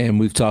 and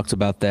we've talked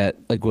about that,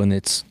 like when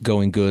it's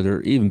going good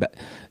or even bad,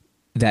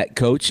 that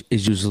coach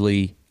is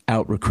usually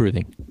out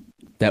recruiting.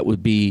 That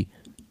would be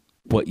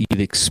what you'd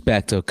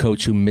expect, a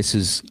coach who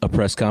misses a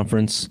press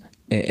conference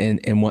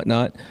and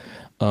whatnot.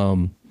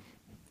 And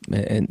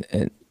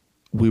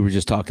we were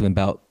just talking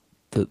about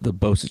the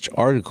Bozich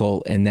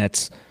article, and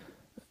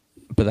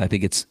but I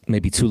think it's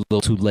maybe too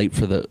late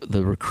for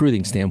the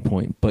recruiting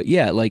standpoint. But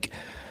yeah, like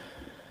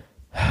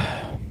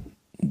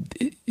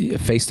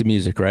face the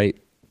music, right?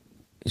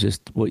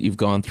 Just what you've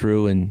gone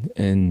through,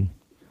 and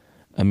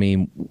I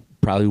mean,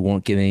 probably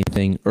won't get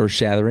anything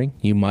earth-shattering.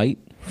 You might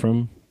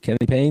from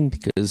Kenny Payne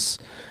because,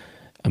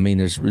 I mean,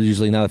 there's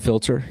usually not a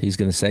filter. He's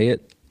going to say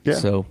it. Yeah.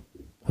 So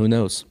who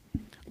knows?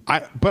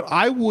 But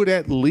I would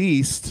at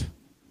least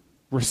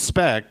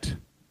respect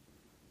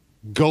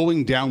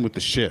going down with the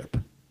ship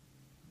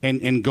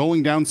and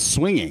going down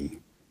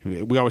swinging.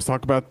 We always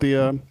talk about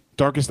the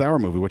Darkest Hour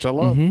movie, which I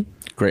love. Mm-hmm.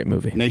 Great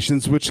movie.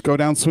 Nations which go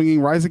down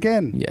swinging rise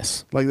again.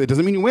 Yes. Like, it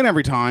doesn't mean you win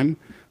every time,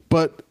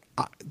 but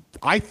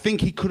I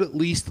think he could at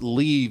least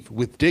leave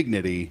with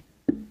dignity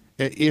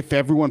if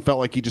everyone felt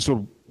like he just sort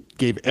of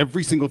gave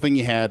every single thing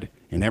he had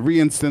in every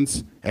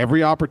instance,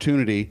 every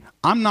opportunity.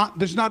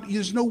 There's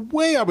no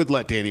way I would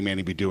let Danny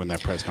Manning be doing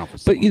that press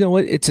conference. But you know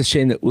what? It's a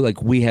shame that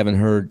we haven't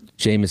heard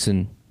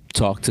Jameson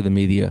talk to the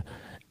media,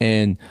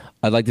 and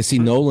I'd like to see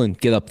Nolan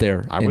get up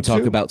there and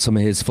talk about some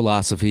of his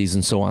philosophies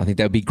and so on. I think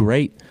that would be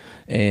great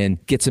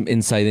and get some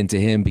insight into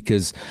him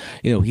because,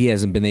 he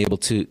hasn't been able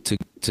to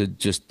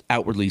just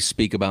outwardly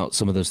speak about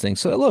some of those things.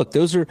 So look,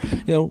 those are,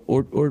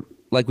 or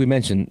like we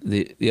mentioned,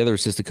 the other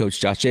assistant coach,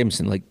 Josh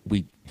Jameson, like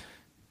we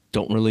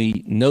don't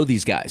really know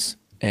these guys.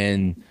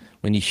 And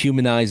when you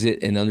humanize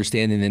it and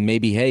understand, and then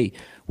maybe, hey,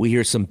 we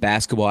hear some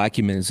basketball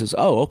acumen and says,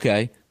 oh,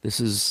 okay,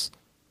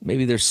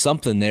 maybe there's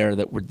something there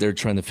that they're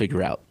trying to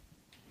figure out.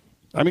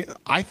 I mean,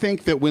 I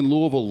think that when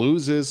Louisville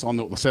loses on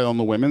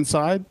the women's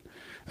side,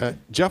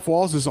 Jeff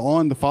Walz is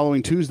on the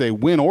following Tuesday,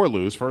 win or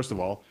lose, first of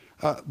all,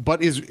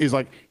 but is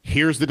like,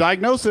 here's the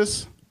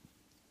diagnosis.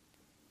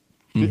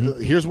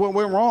 Mm-hmm. Here's what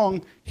went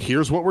wrong.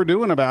 Here's what we're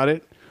doing about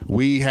it.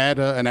 We had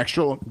an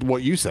extra,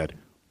 what you said.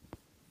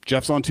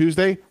 Jeff's on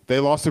Tuesday. They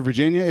lost to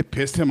Virginia. It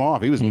pissed him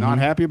off. He was not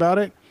happy about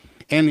it.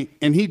 And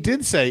he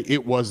did say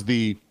it was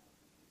the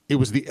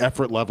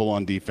effort level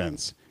on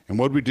defense. And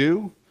what did we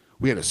do?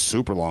 We had a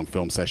super long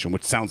film session,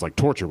 which sounds like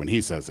torture when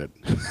he says it.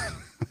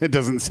 It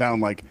doesn't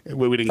sound like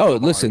we didn't. Oh,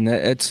 listen,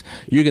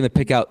 you're going to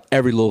pick out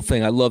every little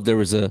thing. I love there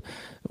was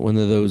one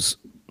of those.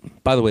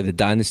 By the way, the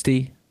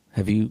Dynasty.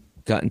 Have you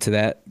gotten to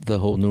that? The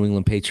whole New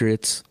England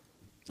Patriots.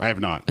 I have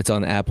not. It's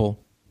on Apple.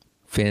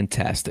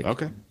 Fantastic.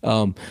 Okay.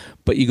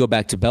 But you go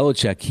back to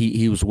Belichick.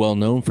 He was well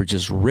known for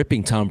just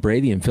ripping Tom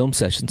Brady in film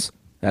sessions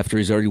after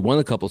he's already won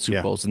a couple of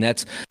Super Bowls, and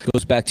that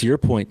goes back to your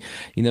point.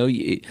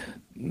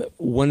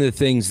 One of the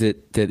things that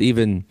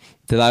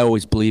I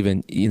always believe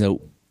in,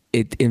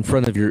 it in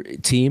front of your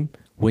team,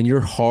 when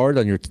you're hard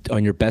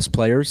on your best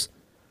players,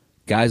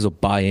 guys will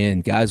buy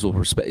in. Guys will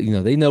respect.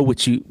 They know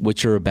what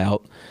you're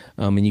about,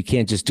 and you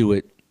can't just do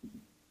it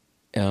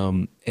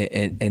and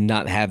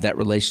not have that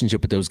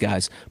relationship with those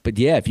guys. But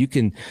yeah, if you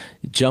can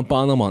jump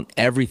on them on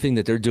everything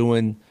that they're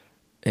doing,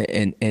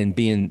 and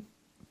being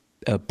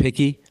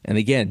picky, and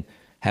again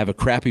have a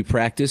crappy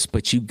practice,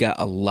 but you got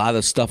a lot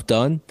of stuff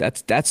done.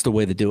 That's the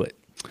way to do it.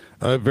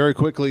 Very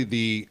quickly,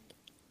 the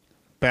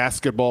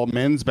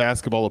men's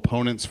basketball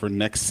opponents for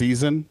next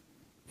season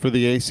for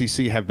the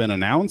ACC have been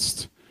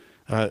announced.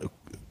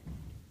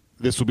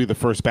 This will be the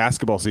first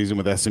basketball season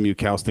with SMU,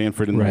 Cal,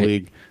 Stanford in the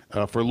league.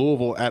 For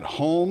Louisville at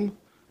home,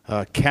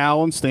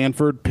 Cal and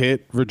Stanford,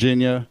 Pitt,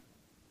 Virginia,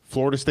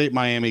 Florida State,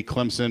 Miami,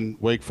 Clemson,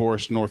 Wake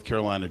Forest, North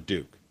Carolina,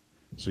 Duke.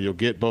 So you'll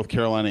get both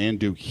Carolina and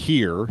Duke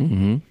here,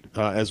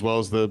 as well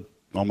as the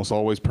almost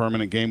always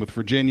permanent game with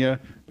Virginia,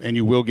 and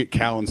you will get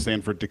Cal and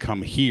Stanford to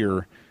come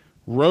here.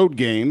 Road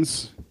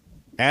games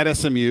at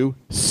SMU,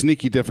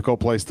 sneaky difficult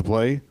place to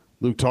play.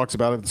 Luke talks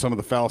about it, some of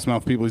the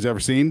foulest-mouthed people he's ever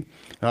seen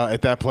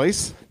at that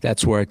place.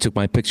 That's where I took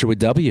my picture with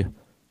W.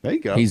 There you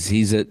go.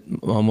 He's at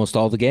almost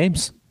all the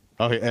games.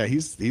 Oh yeah,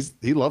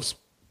 he loves.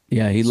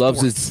 Yeah, he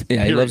sports,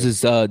 loves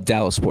his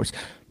Dallas sports.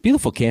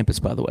 Beautiful campus,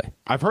 by the way.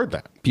 I've heard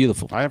that.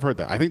 Beautiful. I have heard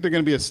that. I think they're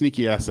going to be a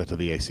sneaky asset to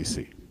the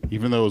ACC,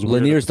 even though it was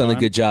Lanier's done a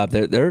good job.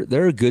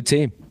 They're a good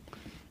team.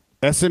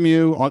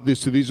 SMU.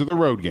 So these are the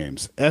road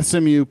games.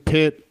 SMU,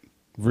 Pitt,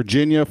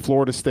 Virginia,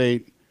 Florida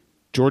State,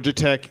 Georgia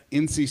Tech,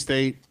 NC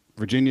State,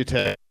 Virginia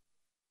Tech.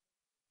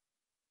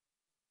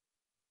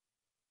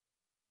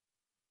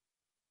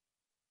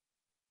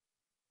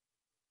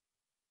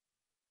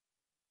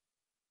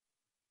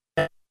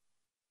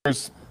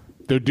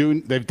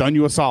 They've done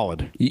you a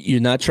solid.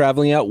 You're not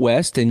traveling out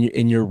west,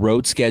 and your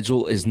road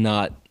schedule is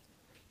not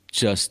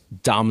just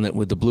dominant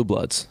with the Blue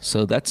Bloods.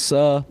 So that's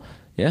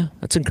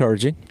that's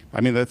encouraging.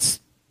 I mean,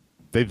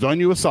 they've done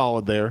you a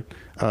solid there.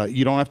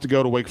 You don't have to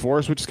go to Wake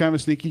Forest, which is kind of a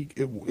sneaky.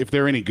 If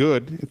they're any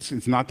good,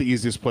 it's not the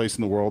easiest place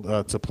in the world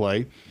to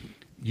play.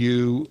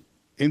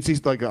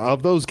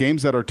 Of those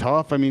games that are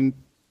tough, I mean,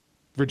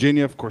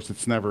 Virginia, of course,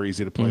 it's never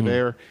easy to play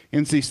there.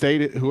 NC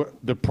State,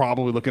 they're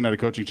probably looking at a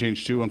coaching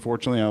change too.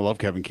 Unfortunately, I love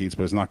Kevin Keatts,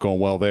 but it's not going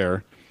well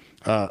there.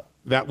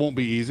 That won't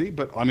be easy.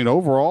 But I mean,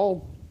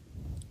 overall,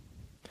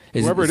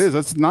 whoever it is,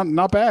 that's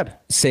not bad.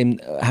 Same.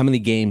 How many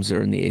games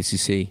are in the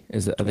ACC?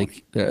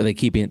 Are they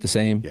keeping it the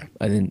same? Yeah,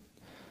 I didn't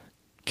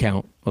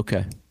count.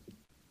 Okay.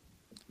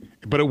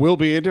 But it will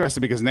be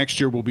interesting because next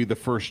year will be the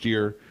first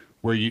year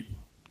where you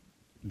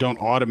don't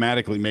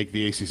automatically make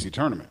the ACC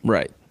tournament.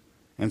 Right.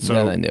 And so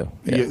that I knew.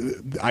 Yeah.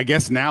 I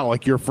guess now,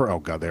 like there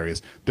he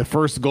is. The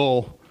first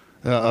goal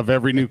of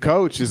every new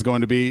coach is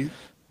going to be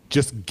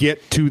just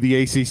get to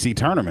the ACC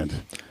tournament.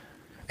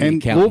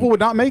 And Louisville would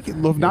not make it.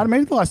 Louisville not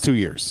made it the last 2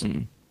 years.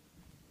 Mm-hmm.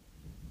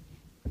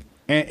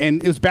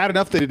 And it was bad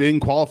enough that it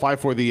didn't qualify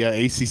for the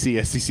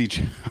ACC SEC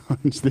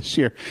challenge this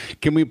year.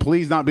 Can we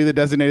please not be the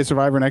designated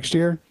survivor next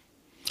year?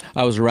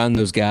 I was around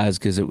those guys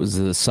because it was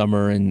the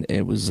summer and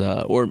it was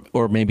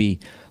or maybe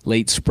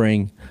late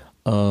spring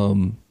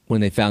when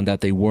they found out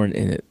they weren't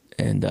in it.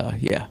 And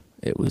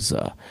it was.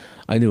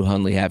 I knew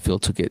Huntley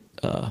Hatfield took it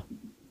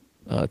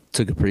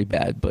pretty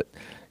bad, but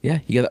yeah,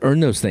 you got to earn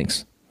those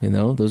things.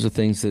 Those are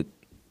things that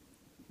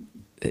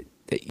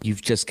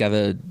you've just got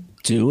to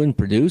do and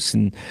produce.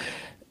 And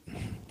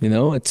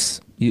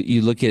it's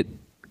you look at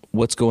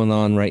what's going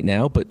on right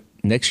now, but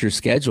next year's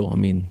schedule. I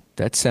mean,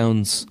 that's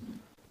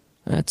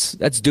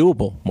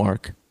doable,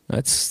 Mark.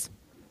 That's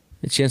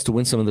a chance to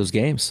win some of those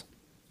games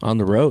on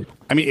the road.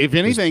 I mean, if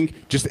anything,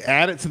 just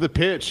add it to the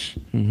pitch.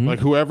 Mm-hmm. Like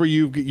whoever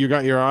you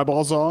got your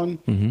eyeballs on.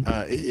 Mm-hmm.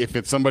 If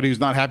it's somebody who's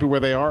not happy where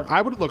they are,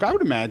 I would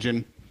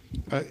imagine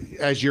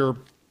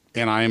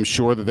and I am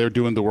sure that they're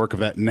doing the work of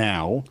that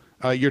now.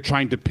 You're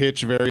trying to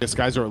pitch various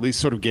guys, or at least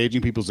sort of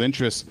gauging people's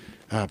interests.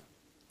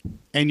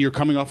 And you're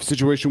coming off a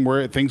situation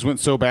where things went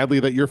so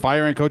badly that you're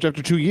firing coach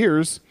after 2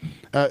 years.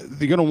 You're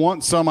going to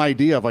want some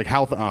idea of like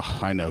how.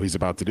 I know he's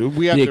about to do.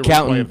 We have the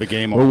replay of the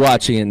game. We're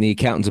watching it, and the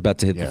accountant's about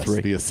to hit the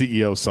three. The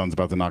CEO's son's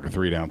about to knock a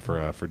three down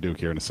for Duke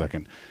here in a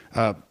second.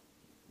 That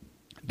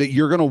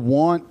you're going to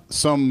want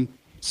some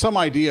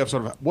idea of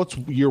sort of what's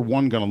year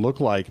one going to look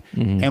like.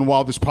 Mm-hmm. And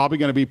while there's probably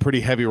going to be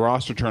pretty heavy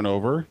roster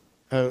turnover,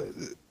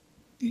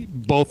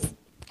 both.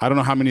 I don't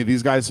know how many of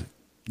these guys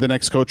the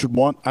next coach would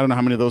want. I don't know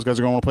how many of those guys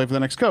are going to want to play for the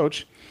next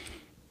coach.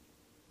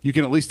 You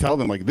can at least tell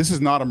them, like, this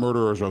is not a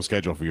murderer's row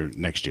schedule for your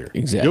next year.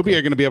 Exactly. You'll be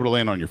going to be able to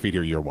land on your feet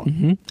here year one.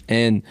 Mm-hmm.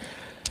 And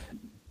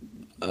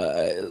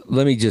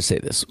let me just say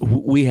this.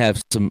 We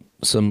have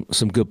some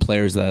good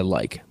players that I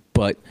like,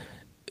 but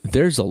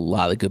there's a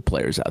lot of good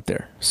players out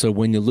there. So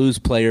when you lose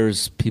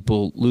players,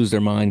 people lose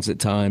their minds at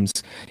times.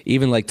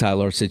 Even like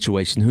Tyler's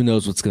situation, who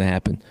knows what's going to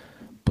happen.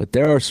 But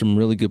there are some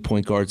really good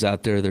point guards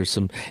out there.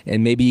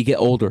 And maybe you get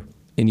older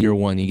in year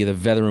one. You get a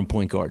veteran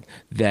point guard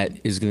that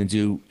is going to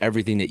do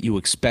everything that you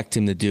expect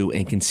him to do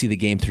and can see the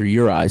game through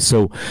your eyes.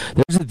 So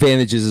there's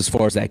advantages as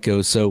far as that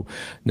goes. So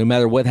no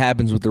matter what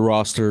happens with the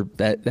roster,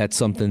 that's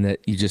something that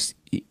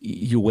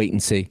you wait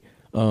and see.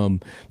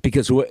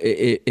 Because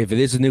if it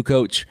is a new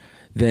coach,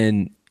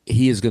 then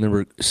he is going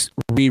to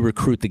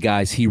re-recruit the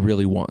guys he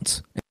really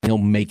wants. And he'll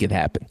make it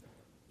happen.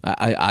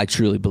 I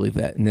truly believe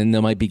that. And then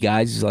there might be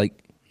guys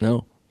like,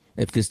 no,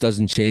 if this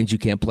doesn't change, you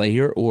can't play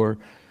here, or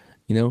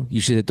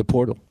you should hit the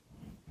portal.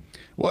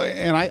 Well,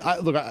 and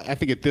I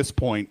think at this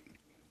point,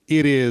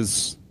 it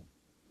is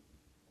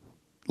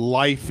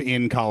life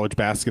in college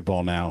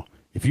basketball now.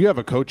 If you have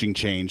a coaching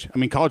change, I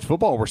mean, college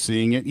football, we're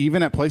seeing it,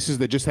 even at places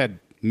that just had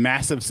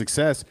massive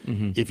success.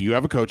 Mm-hmm. If you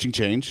have a coaching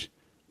change,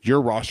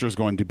 your roster is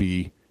going to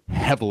be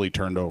heavily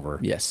turned over.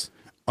 Yes.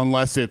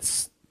 Unless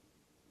it's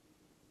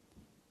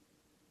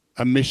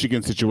a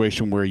Michigan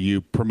situation where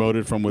you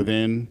promoted from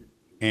within,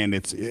 and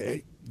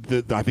I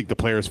think the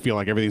players feel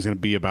like everything's going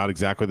to be about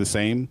exactly the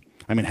same.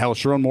 I mean, hell,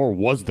 Sherrone Moore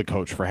was the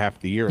coach for half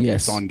the year, at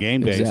least on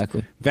game days.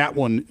 Exactly. That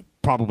one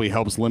probably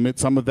helps limit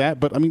some of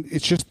that. But, I mean,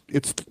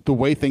 it's the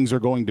way things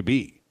are going to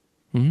be.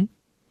 Mm-hmm.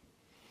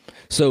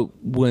 So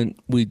when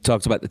we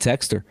talked about the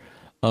texter,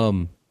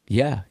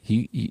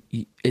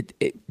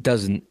 it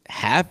doesn't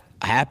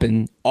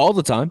happen all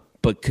the time,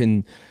 but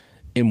in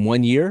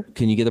 1 year,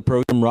 can you get a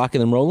program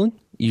rocking and rolling?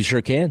 You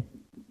sure can.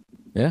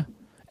 Yeah.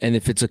 And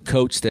if it's a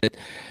coach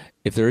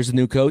if there is a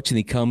new coach and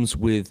he comes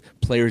with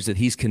players that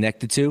he's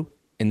connected to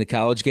in the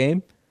college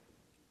game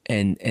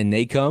and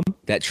they come,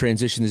 that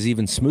transition is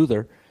even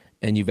smoother,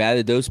 and you've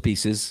added those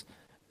pieces.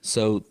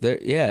 So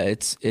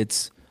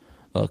it's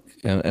look,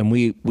 and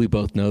we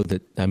both know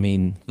that, I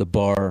mean, the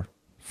bar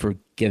for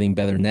getting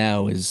better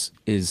now is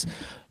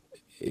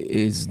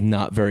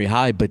not very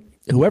high, but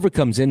whoever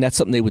comes in, that's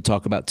something they would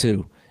talk about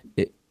too.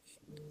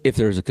 If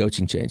there is a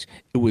coaching change,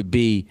 it would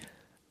be,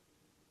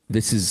 I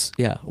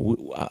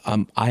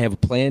have a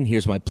plan.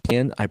 Here's my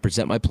plan. I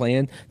present my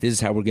plan. This is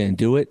how we're going to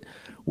do it.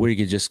 where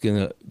you're just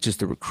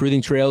the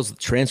recruiting trails, the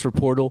transfer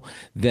portal,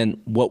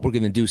 then what we're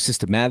gonna do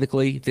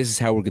systematically. This is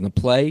how we're gonna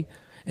play,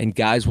 and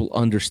guys will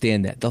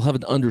understand that. They'll have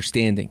an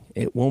understanding.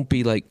 It won't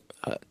be like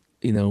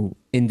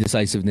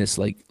indecisiveness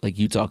like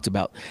you talked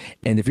about.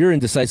 And if you're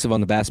indecisive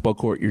on the basketball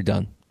court, you're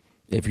done.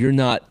 If you're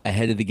not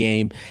ahead of the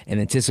game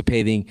and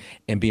anticipating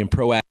and being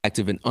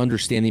proactive and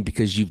understanding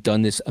because you've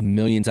done this a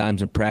million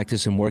times in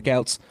practice and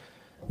workouts,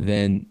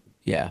 then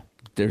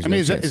there's. I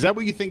mean, is that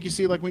what you think you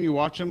see like when you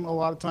watch them a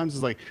lot of times?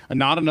 Is like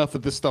not enough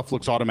that this stuff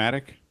looks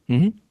automatic.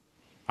 Mm-hmm.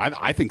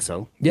 I think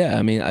so. Yeah,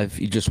 I mean,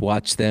 you just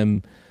watch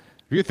them.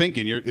 If you're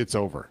thinking it's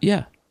over.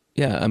 Yeah.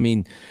 I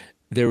mean,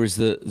 there was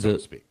the so to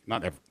speak.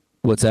 Not every.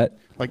 What's that?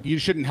 Like you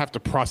shouldn't have to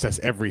process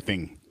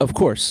everything. Of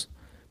course,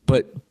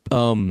 but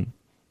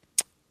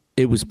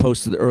it was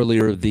posted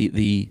earlier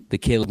the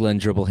Caleb Glenn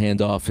dribble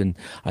handoff, and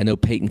I know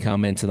Peyton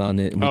commented on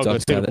it. And the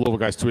State of Louisville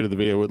guys tweeted the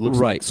video. It looks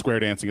like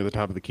square dancing at the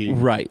top of the key.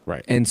 Right.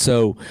 And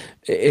so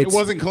it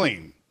wasn't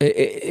clean.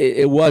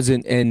 It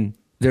wasn't, and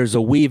there's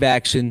a weave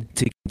action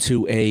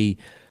to a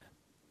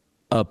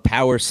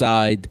power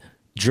side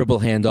dribble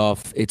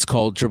handoff. It's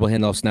called dribble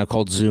handoffs now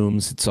called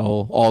zooms. It's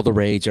all the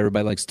rage.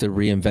 Everybody likes to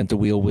reinvent the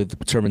wheel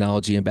with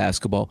terminology in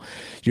basketball.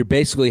 You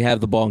basically have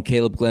the ball in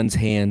Caleb Glenn's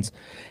hands,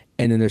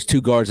 and then there's two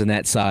guards on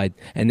that side,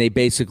 and they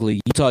basically,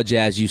 Utah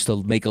Jazz used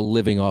to make a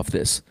living off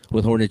this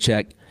with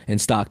Hornacek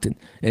and Stockton.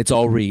 It's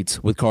all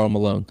reads with Karl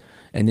Malone,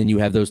 and then you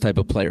have those type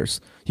of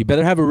players. You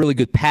better have a really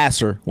good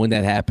passer when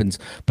that happens,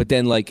 but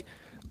then like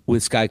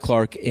with Sky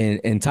Clark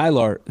and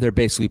Tyler, they're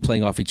basically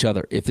playing off each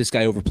other. If this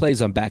guy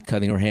overplays on back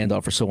cutting or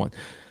handoff or so on.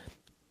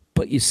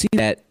 But you see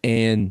that,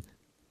 and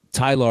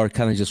Tyler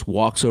kind of just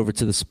walks over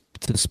to the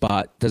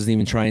spot, doesn't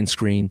even try and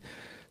screen.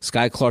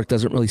 Sky Clark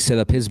doesn't really set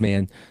up his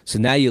man. So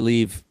now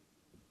you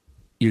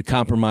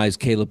compromise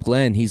Caleb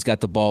Glenn. He's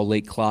got the ball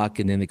late clock,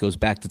 and then it goes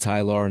back to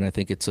Tyler, and I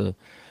think it's a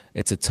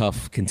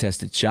tough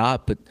contested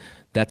shot, but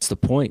that's the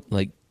point.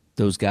 Like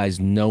those guys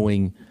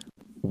knowing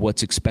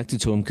what's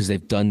expected to them because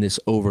they've done this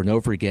over and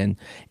over again,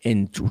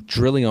 and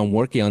drilling on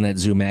working on that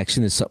zoom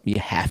action is something you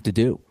have to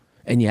do,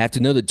 and you have to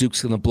know that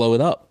Duke's going to blow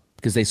it up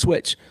because they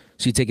switch,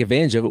 so you take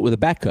advantage of it with a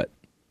back cut.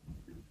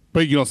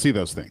 But you don't see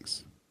those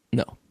things.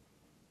 No.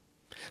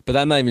 But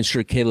I'm not even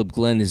sure Caleb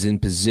Glenn is in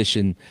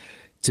position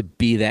to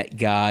be that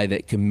guy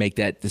that can make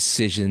that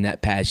decision,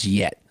 that pass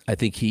yet. I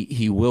think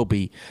he will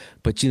be.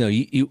 But,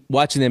 you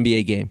watch an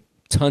NBA game,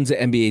 tons of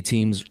NBA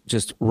teams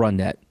just run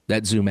that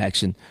zoom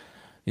action.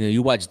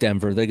 You watch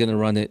Denver, they're going to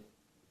run it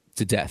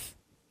to death.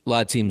 A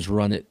lot of teams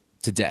run it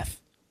to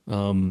death.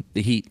 The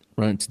Heat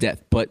run it to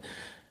death. But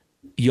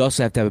you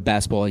also have to have a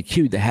basketball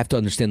IQ to have to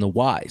understand the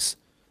whys.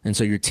 And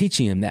so you're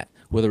teaching them that,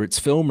 whether it's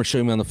film or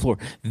showing them on the floor.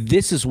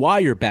 This is why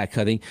you're back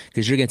cutting,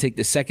 because you're going to take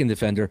the second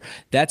defender.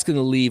 That's going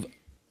to leave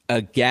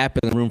a gap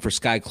in the room for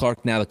Sky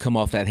Clark now to come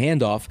off that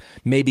handoff.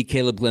 Maybe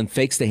Caleb Glenn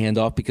fakes the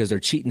handoff because they're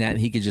cheating that, and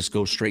he could just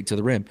go straight to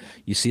the rim.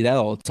 You see that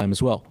all the time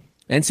as well.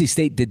 NC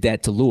State did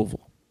that to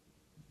Louisville.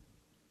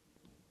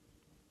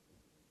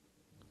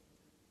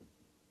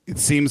 It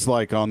seems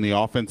like on the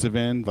offensive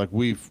end, like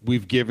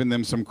we've given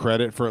them some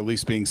credit for at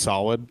least being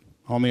solid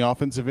on the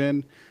offensive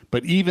end,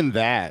 but even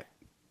that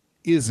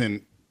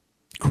isn't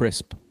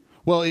crisp.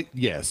 Well,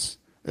 yes,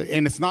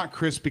 and it's not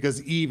crisp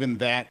because even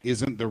that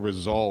isn't the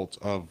result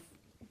of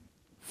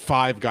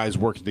five guys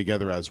working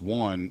together as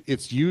one.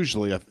 It's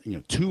usually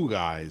two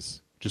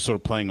guys just sort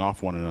of playing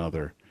off one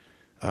another.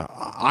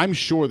 I'm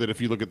sure that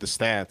if you look at the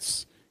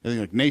stats, I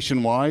think like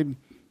nationwide,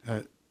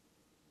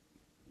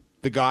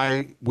 the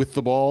guy with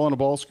the ball on a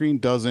ball screen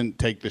doesn't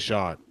take the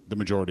shot the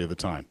majority of the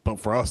time. But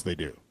for us, they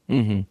do.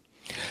 Mm-hmm.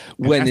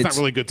 When that's not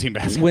really good team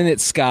basketball. When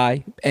it's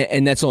Sky,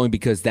 and that's only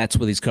because that's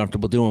what he's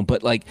comfortable doing.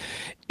 But, like,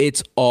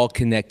 it's all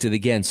connected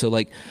again. So,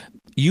 like,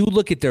 you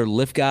look at their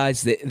lift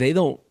guys, they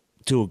don't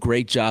do a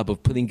great job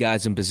of putting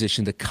guys in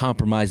position to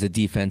compromise the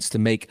defense, to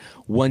make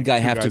one guy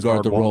have to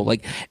guard the role.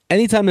 Like,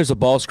 anytime there's a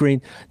ball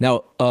screen,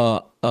 now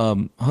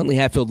Huntley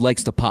Hatfield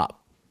likes to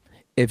pop.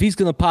 If he's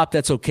going to pop,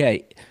 that's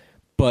okay.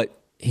 But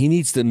he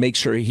needs to make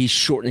sure he's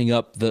shortening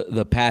up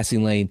the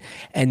passing lane.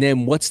 And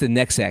then what's the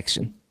next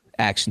action?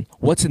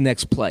 What's the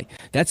next play?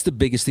 That's the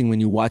biggest thing when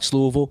you watch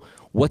Louisville.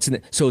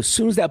 So as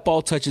soon as that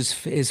ball touches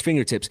his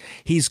fingertips,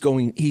 he's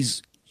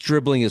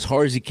dribbling as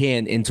hard as he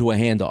can into a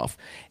handoff.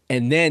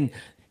 And then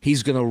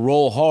he's going to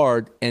roll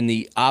hard, and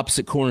the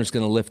opposite corner is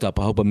going to lift up.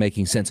 I hope I'm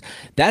making sense.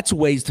 That's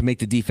ways to make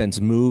the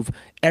defense move.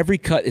 Every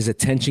cut is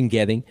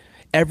attention-getting.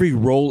 Every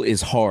roll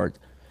is hard.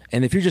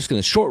 And if you're just going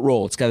to short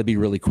roll, it's got to be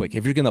really quick.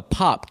 If you're going to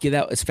pop, get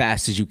out as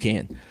fast as you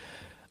can.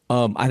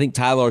 I think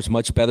Tyler is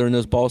much better in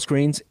those ball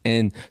screens,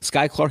 and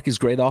Sky Clark is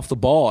great off the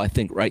ball, I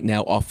think, right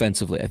now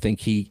offensively. I think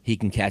he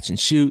can catch and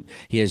shoot.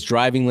 He has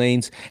driving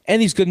lanes,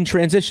 and he's good in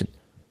transition.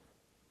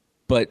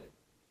 But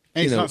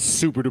he's not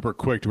super-duper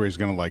quick to where he's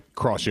going to, like,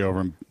 cross you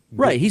over and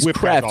he's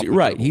crafty.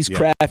 Right, he's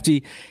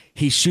crafty.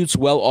 He shoots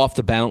well off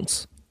the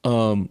bounce,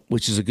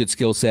 which is a good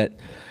skill set.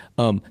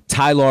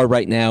 Tyler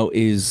right now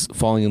is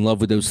falling in love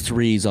with those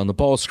threes on the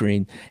ball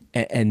screen,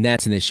 and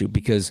that's an issue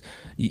because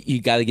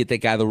you got to get that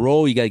guy the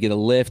roll. You got to get a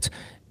lift.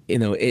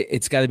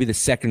 it's got to be the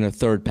second or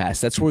third pass.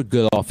 That's where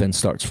good offense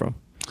starts from.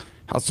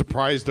 How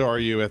surprised are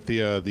you at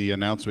the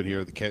announcement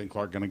here that Caitlin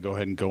Clark going to go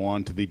ahead and go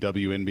on to the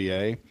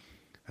WNBA,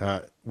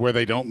 where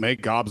they don't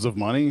make gobs of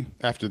money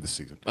after the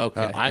season?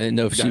 Okay, I didn't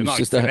know if she was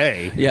just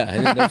today.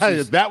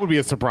 That would be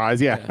a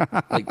surprise. Yeah.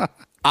 Like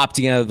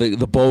opting out of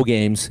the bowl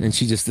games, and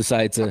she just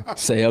decided to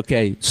say,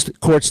 "Okay,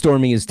 court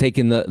storming is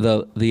taking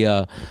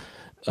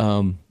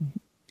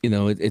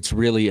it's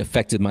really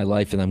affected my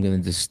life, and I'm going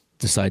to just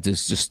decide to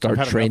just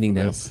start training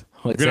now." If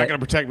you're not going to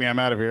protect me, I'm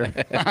out of here.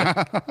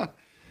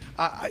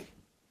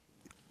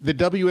 The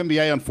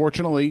WNBA,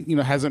 unfortunately,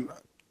 hasn't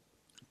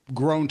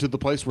grown to the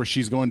place where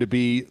she's going to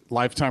be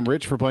lifetime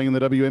rich for playing in the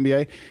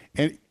WNBA.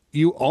 And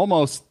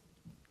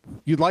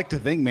you'd like to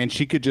think, man,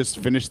 she could just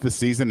finish the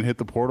season and hit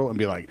the portal and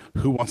be like,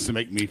 who wants to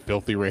make me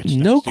filthy rich?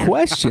 No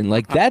question.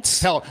 Like that's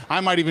hell. I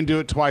might even do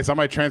it twice. I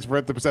might transfer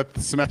at the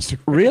semester.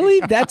 Really?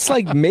 That's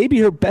like maybe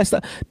her best,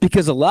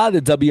 because a lot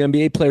of the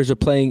WNBA players are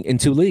playing in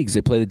two leagues.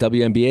 They play the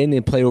WNBA and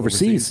they play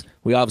overseas.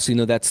 We obviously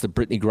know that's the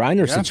Brittany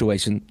Griner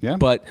situation. Yeah.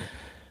 But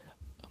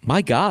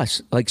my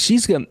gosh, like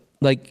she's gonna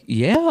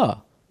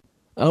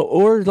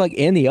or like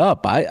Annie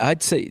Up.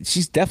 I'd say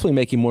she's definitely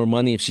making more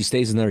money if she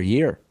stays another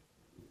year.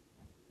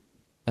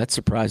 That's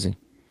surprising.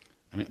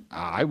 I mean,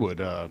 I would.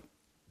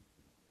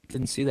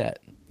 Didn't see that.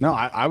 No,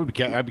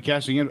 I'd be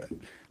cashing in.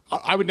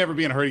 I would never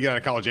be in a hurry to get out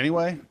of college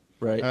anyway.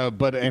 Right.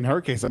 But in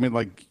her case, I mean,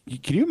 like,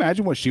 can you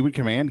imagine what she would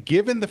command,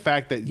 given the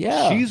fact that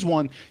she's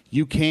one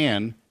you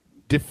can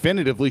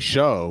definitively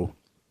show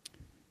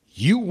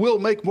you will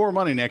make more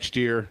money next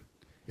year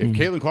if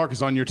Caitlin Clark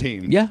is on your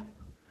team. Yeah.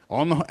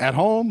 At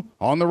home,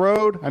 on the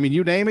road. I mean,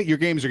 you name it, your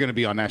games are going to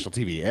be on national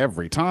TV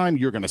every time.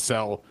 You're going to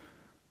sell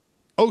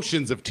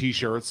oceans of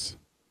T-shirts.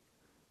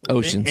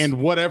 Oceans.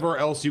 And whatever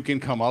else you can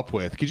come up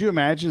with. Could you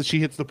imagine if she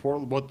hits the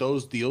portal, what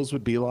those deals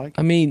would be like?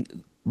 I mean,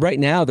 right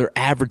now they're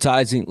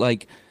advertising,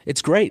 like,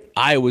 it's great.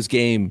 Iowa's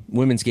game,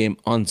 women's game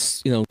on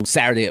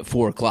Saturday at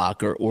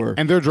 4:00 or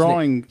and they're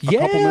drawing a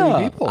couple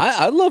million people.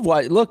 I love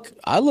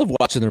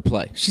watching her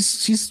play.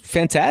 She's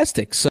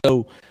fantastic.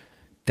 So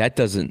that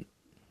doesn't.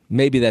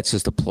 Maybe that's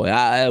just a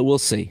ploy. We'll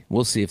see.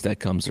 We'll see if that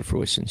comes to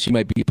fruition. She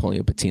might be pulling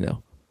a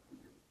Patino.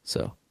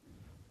 So.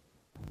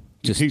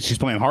 She's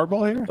playing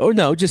hardball here? Oh,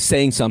 no, just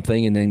saying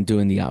something and then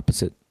doing the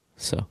opposite.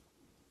 So.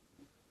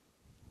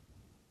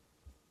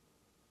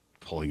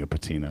 Pulling a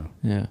Patino.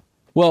 Yeah.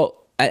 Well,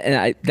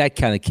 that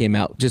kind of came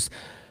out. Just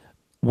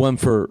one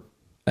for,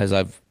 as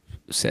I've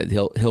said,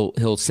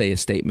 he'll say a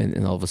statement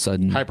and all of a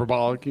sudden.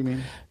 Hyperbolic, you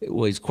mean?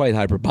 Well, he's quite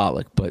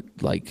hyperbolic, but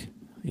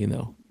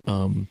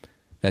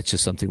that's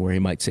just something where he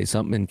might say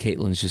something and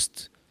Caitlin's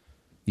just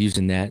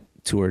using that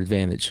to her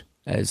advantage,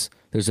 as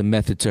there's a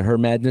method to her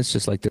madness,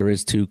 just like there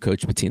is to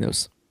Coach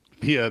Patino's.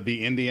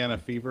 The Indiana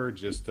Fever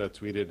just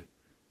tweeted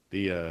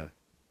the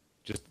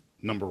just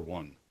number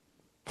one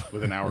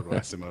with an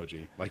hourglass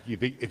emoji. Like, you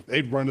think if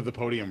they'd run to the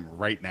podium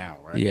right now,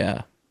 right?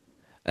 Yeah.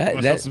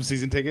 Sell some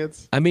season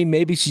tickets? I mean,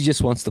 maybe she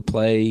just wants to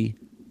play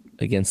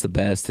against the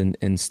best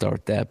and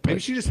start that. Maybe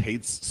she just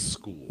hates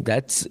school.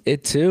 That's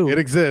it too. It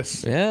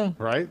exists. Yeah.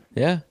 Right?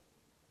 Yeah.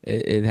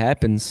 It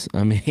happens.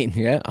 I mean,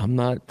 yeah, I'm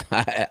not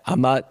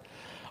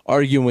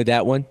arguing with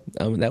that one.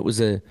 That was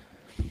a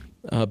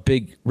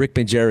big Rick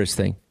Majerus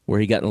thing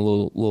where he got in a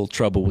little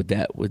trouble with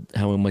that, with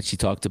how much he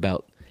talked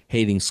about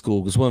hating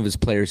school, because one of his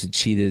players had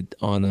cheated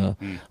on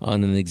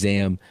an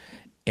exam,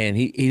 and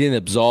he didn't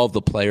absolve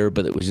the player,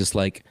 but it was just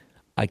like,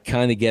 I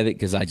kind of get it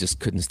because I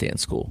just couldn't stand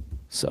school.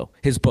 So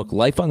his book,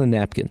 Life on a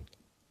Napkin,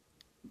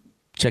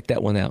 check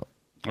that one out.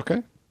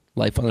 Okay.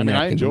 Life on a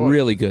Napkin,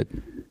 really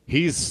good.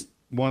 He's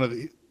one of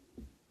the.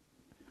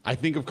 I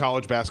think of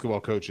college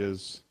basketball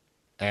coaches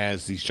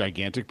as these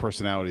gigantic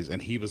personalities, and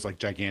he was like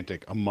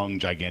gigantic among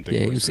gigantic.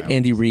 Yeah, he was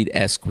Andy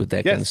Reid-esque with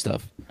that kind of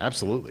stuff.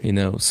 Absolutely.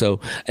 So,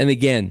 and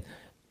again,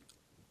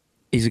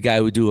 he's a guy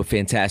who would do a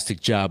fantastic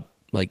job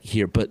like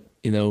here, but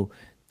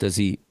does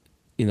he,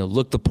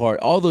 look the part,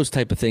 all those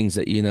type of things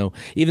that,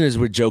 even as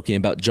we're joking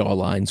about jaw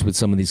lines with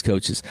some of these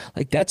coaches,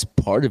 like that's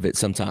part of it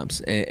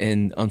sometimes.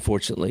 And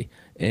unfortunately.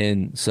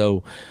 And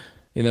so,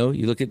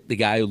 you look at the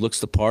guy who looks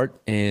the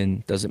part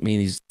and doesn't mean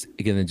he's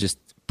going to just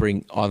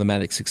bring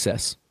automatic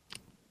success.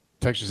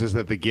 Texture says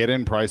that the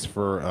get-in price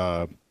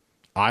for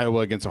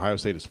Iowa against Ohio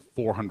State is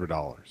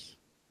 $400.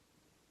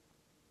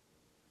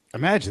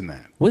 Imagine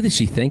that. What is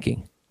she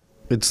thinking?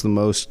 It's the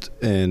most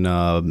in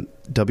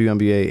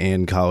WNBA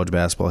and college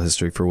basketball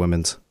history for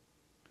women's.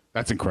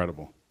 That's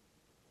incredible.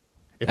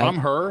 If I'm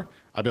her,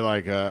 I'd be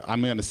like,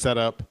 I'm going to set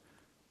up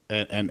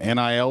an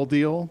NIL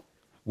deal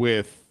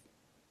with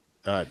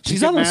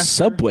she's on a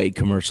Subway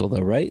commercial,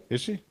 though, right? Is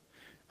she?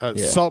 With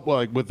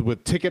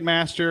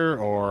Ticketmaster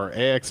or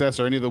AXS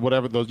or any of the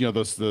whatever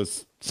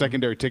those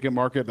secondary ticket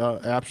market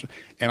apps,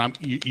 and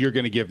you're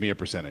going to give me a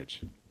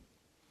percentage.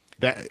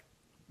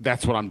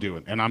 That's what I'm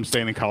doing, and I'm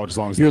staying in college as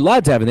long as you're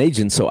allowed to have an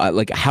agent. So,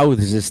 how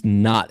is this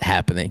not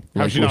happening?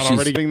 How is she not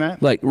already getting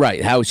that?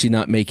 Right? How is she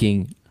not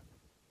making,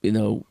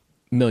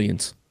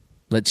 millions?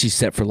 That she's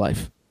set for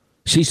life.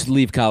 She should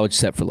leave college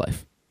set for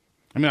life.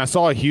 I mean, I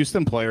saw a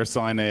Houston player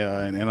sign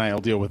an NIL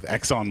deal with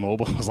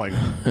ExxonMobil. I was like,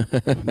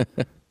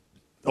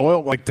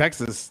 oil, like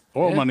Texas,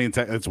 oil money in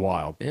Texas, it's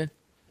wild. Yeah.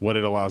 What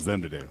it allows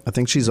them to do. I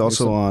think she's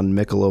also on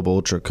Michelob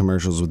Ultra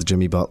commercials with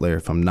Jimmy Butler,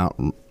 if I'm not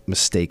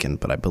mistaken,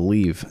 but I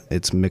believe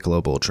it's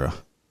Michelob Ultra.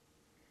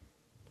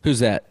 Who's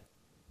that?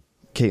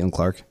 Caitlin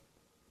Clark.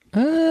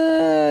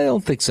 I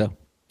don't think so.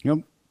 Yep.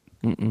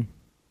 I don't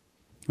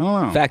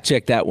know. Fact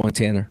check that one,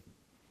 Tanner.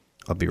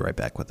 I'll be right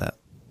back with that.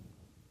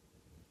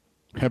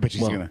 I bet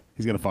he's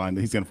gonna find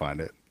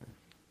it.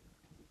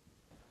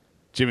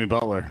 Jimmy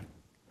Butler.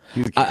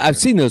 I've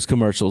seen those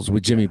commercials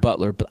with Jimmy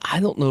Butler, but I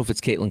don't know if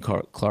it's Caitlin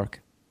Clark.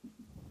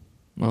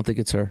 I don't think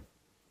it's her.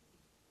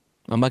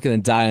 I'm not going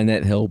to die on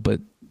that hill, but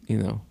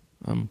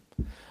I'm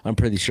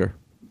pretty sure.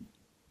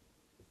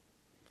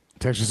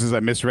 Texas says I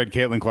misread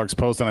Caitlin Clark's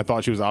post and I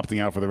thought she was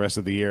opting out for the rest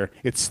of the year.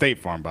 It's State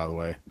Farm, by the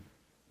way,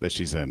 that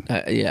she's in.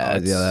 Yeah,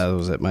 that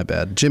was it. My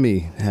bad. Jimmy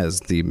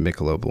has the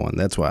Michelob one.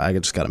 That's why I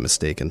just got it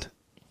mistaken.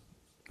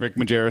 Rick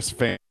Majerus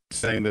fan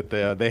saying that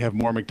they have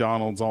more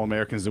McDonald's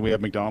All-Americans than we have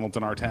McDonald's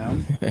in our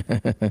town.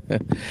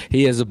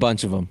 He has a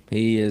bunch of them.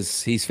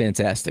 He's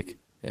fantastic.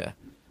 Yeah.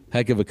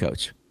 Heck of a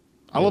coach.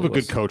 I love a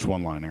good coach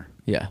one-liner.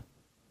 Yeah.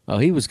 Oh,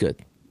 he was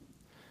good.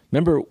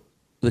 Remember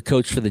the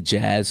coach for the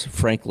Jazz,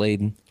 Frank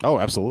Layden? Oh,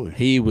 absolutely.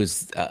 He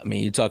was,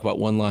 you talk about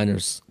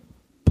one-liners,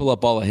 pull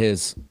up all of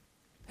his.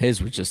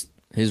 His were just,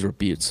 his were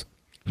buttes.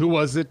 Who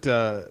was it?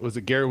 Was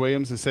it Gary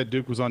Williams that said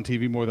Duke was on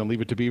TV more than Leave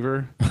It to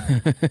Beaver?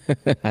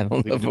 I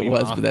don't know if it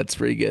was, but that's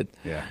pretty good.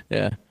 Yeah.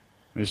 Yeah.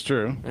 It's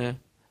true. Yeah.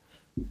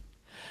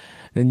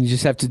 Then you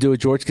just have to do a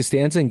George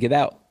Costanza and get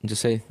out and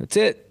just say, that's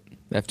it.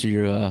 After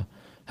you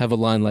have a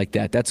line like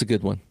that. That's a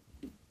good one.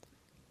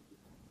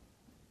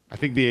 I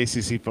think the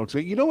ACC folks,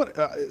 you know what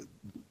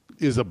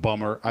is a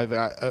bummer?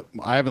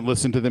 I haven't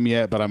listened to them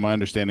yet, but my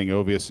understanding,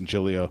 Ovius and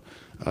Chilio,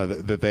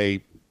 that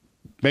they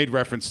made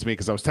reference to me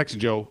because I was texting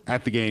Joe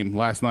at the game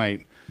last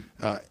night.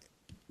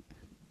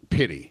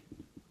 Pity.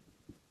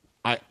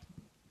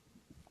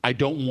 I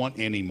don't want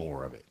any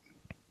more of it.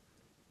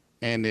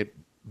 And it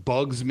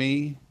bugs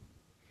me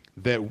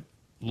that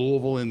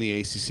Louisville in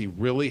the ACC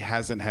really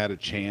hasn't had a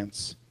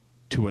chance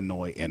to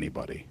annoy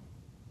anybody,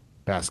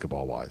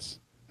 basketball-wise.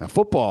 Now,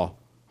 football,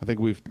 I think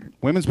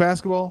women's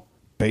basketball,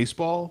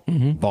 baseball,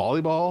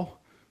 volleyball,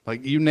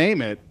 like you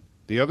name it,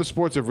 the other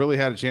sports have really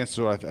had a chance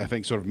to, I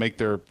think, sort of make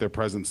their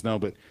presence known.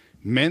 But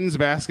men's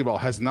basketball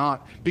has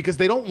not, because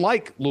they don't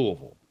like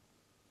Louisville.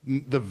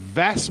 The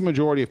vast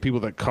majority of people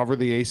that cover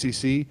the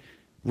ACC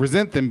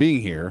resent them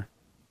being here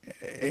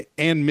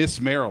and miss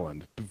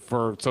Maryland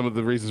for some of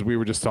the reasons we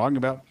were just talking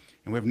about.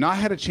 And we have not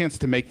had a chance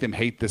to make them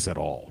hate this at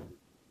all.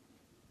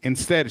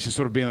 Instead, it's just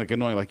sort of being like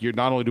annoying. Like, you're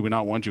not only do we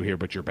not want you here,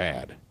 but you're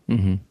bad.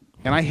 Mm-hmm.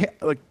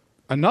 And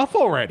enough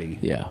already.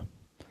 Yeah.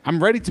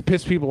 I'm ready to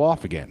piss people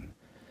off again.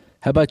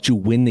 How about you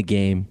win the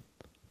game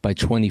by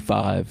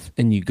 25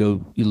 and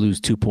you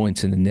lose 2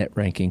 points in the net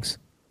rankings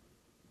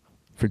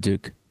for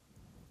Duke?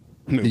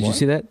 Did you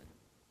see that?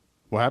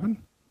 What happened?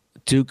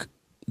 Duke,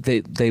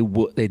 they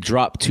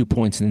dropped 2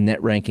 points in the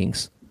net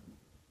rankings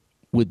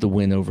with the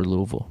win over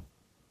Louisville.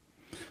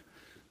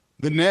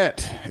 The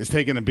net is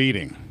taking a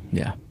beating.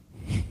 Yeah.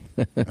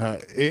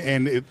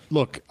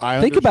 Look,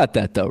 think about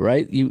that though,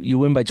 right? You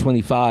win by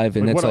 25,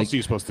 and that's what like, else are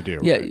you supposed to do?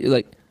 Yeah,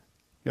 right?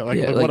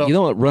 you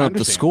don't run up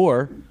the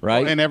score,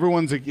 right? And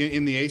everyone's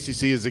in the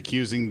ACC is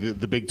accusing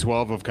the Big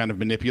 12 of kind of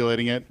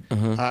manipulating it.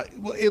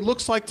 Well, it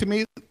looks like to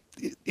me,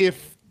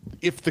 if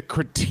the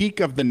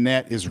critique of the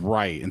net is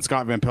right, and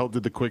Scott Van Pelt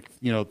did the quick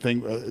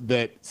thing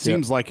that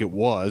seems like it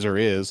was or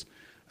is,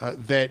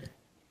 that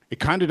it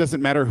kind of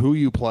doesn't matter who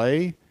you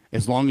play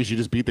as long as you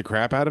just beat the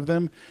crap out of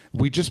them.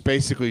 We just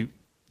basically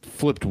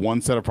flipped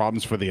one set of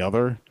problems for the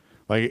other.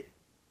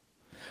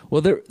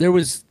 Well, there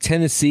was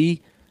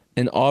Tennessee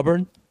and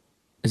Auburn.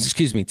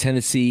 Excuse me,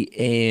 Tennessee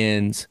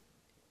and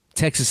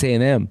Texas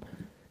A&M.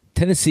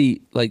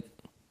 Tennessee,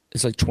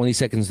 it's like 20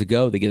 seconds to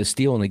go. They get a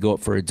steal and they go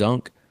up for a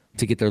dunk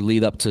to get their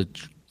lead up to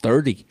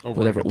 30, over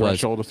whatever it was.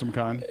 Threshold of some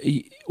kind.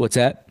 What's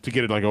that? To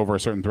get it over a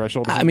certain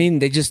threshold. I mean,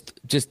 they just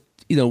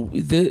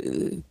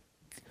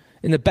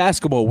in the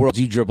basketball world,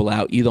 you dribble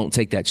out, you don't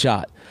take that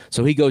shot.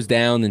 So he goes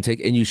down and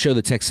you show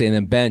the Texas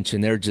A&M bench,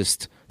 and they're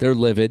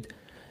livid,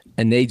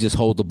 and they just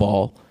hold the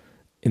ball,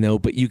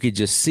 But you could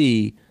just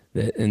see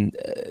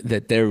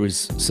that there was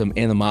some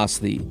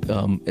animosity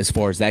as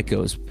far as that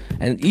goes,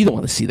 and you don't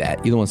want to see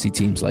that. You don't want to see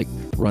teams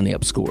running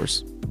up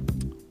scores.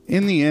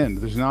 In the end,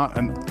 there's not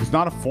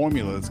a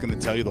formula that's going to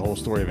tell you the whole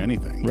story of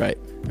anything, right?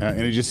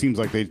 And it just seems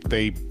like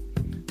they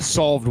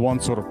solved one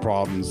sort of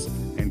problems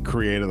and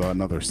created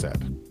another set.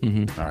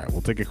 Mm-hmm. All right,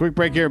 we'll take a quick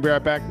break here and be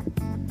right back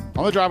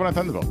on the Drive on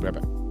Thunderbolt. Be right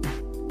back.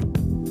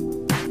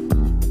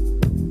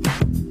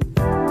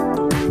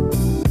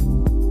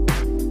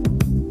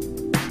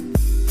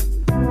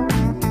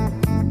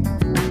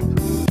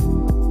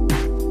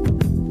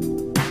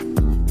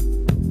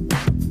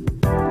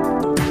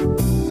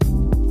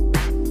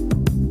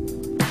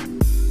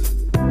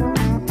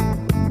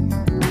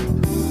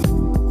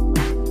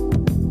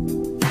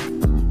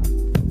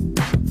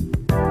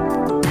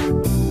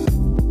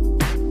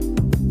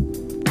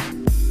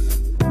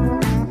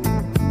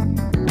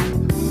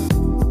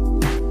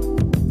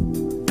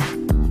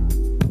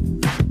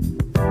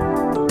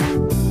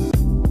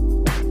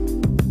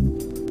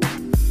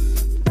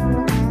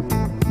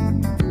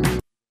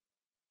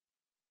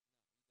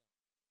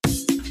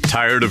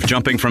 Tired of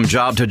jumping from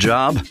job to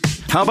job?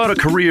 How about a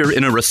career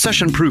in a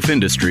recession-proof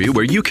industry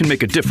where you can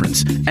make a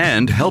difference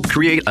and help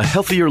create a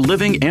healthier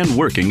living and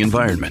working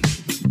environment?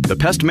 The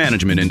pest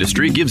management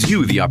industry gives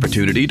you the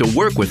opportunity to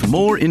work with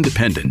more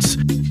independence.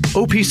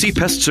 OPC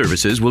Pest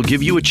Services will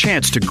give you a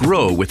chance to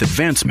grow with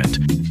advancement.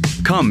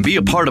 Come be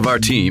a part of our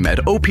team at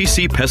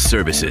OPC Pest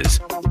Services.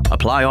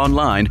 Apply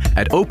online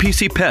at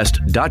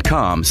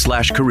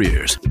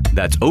opcpest.com/careers.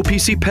 That's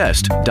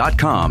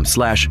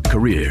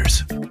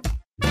opcpest.com/careers.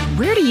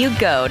 Where do you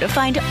go to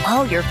find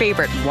all your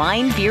favorite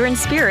wine, beer, and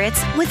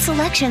spirits with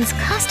selections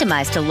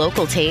customized to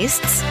local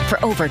tastes?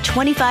 For over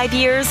 25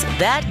 years,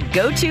 that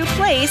go-to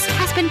place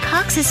has been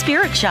Cox's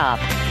Spirit Shop.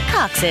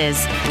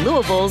 Cox's,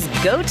 Louisville's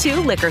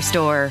go-to liquor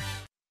store.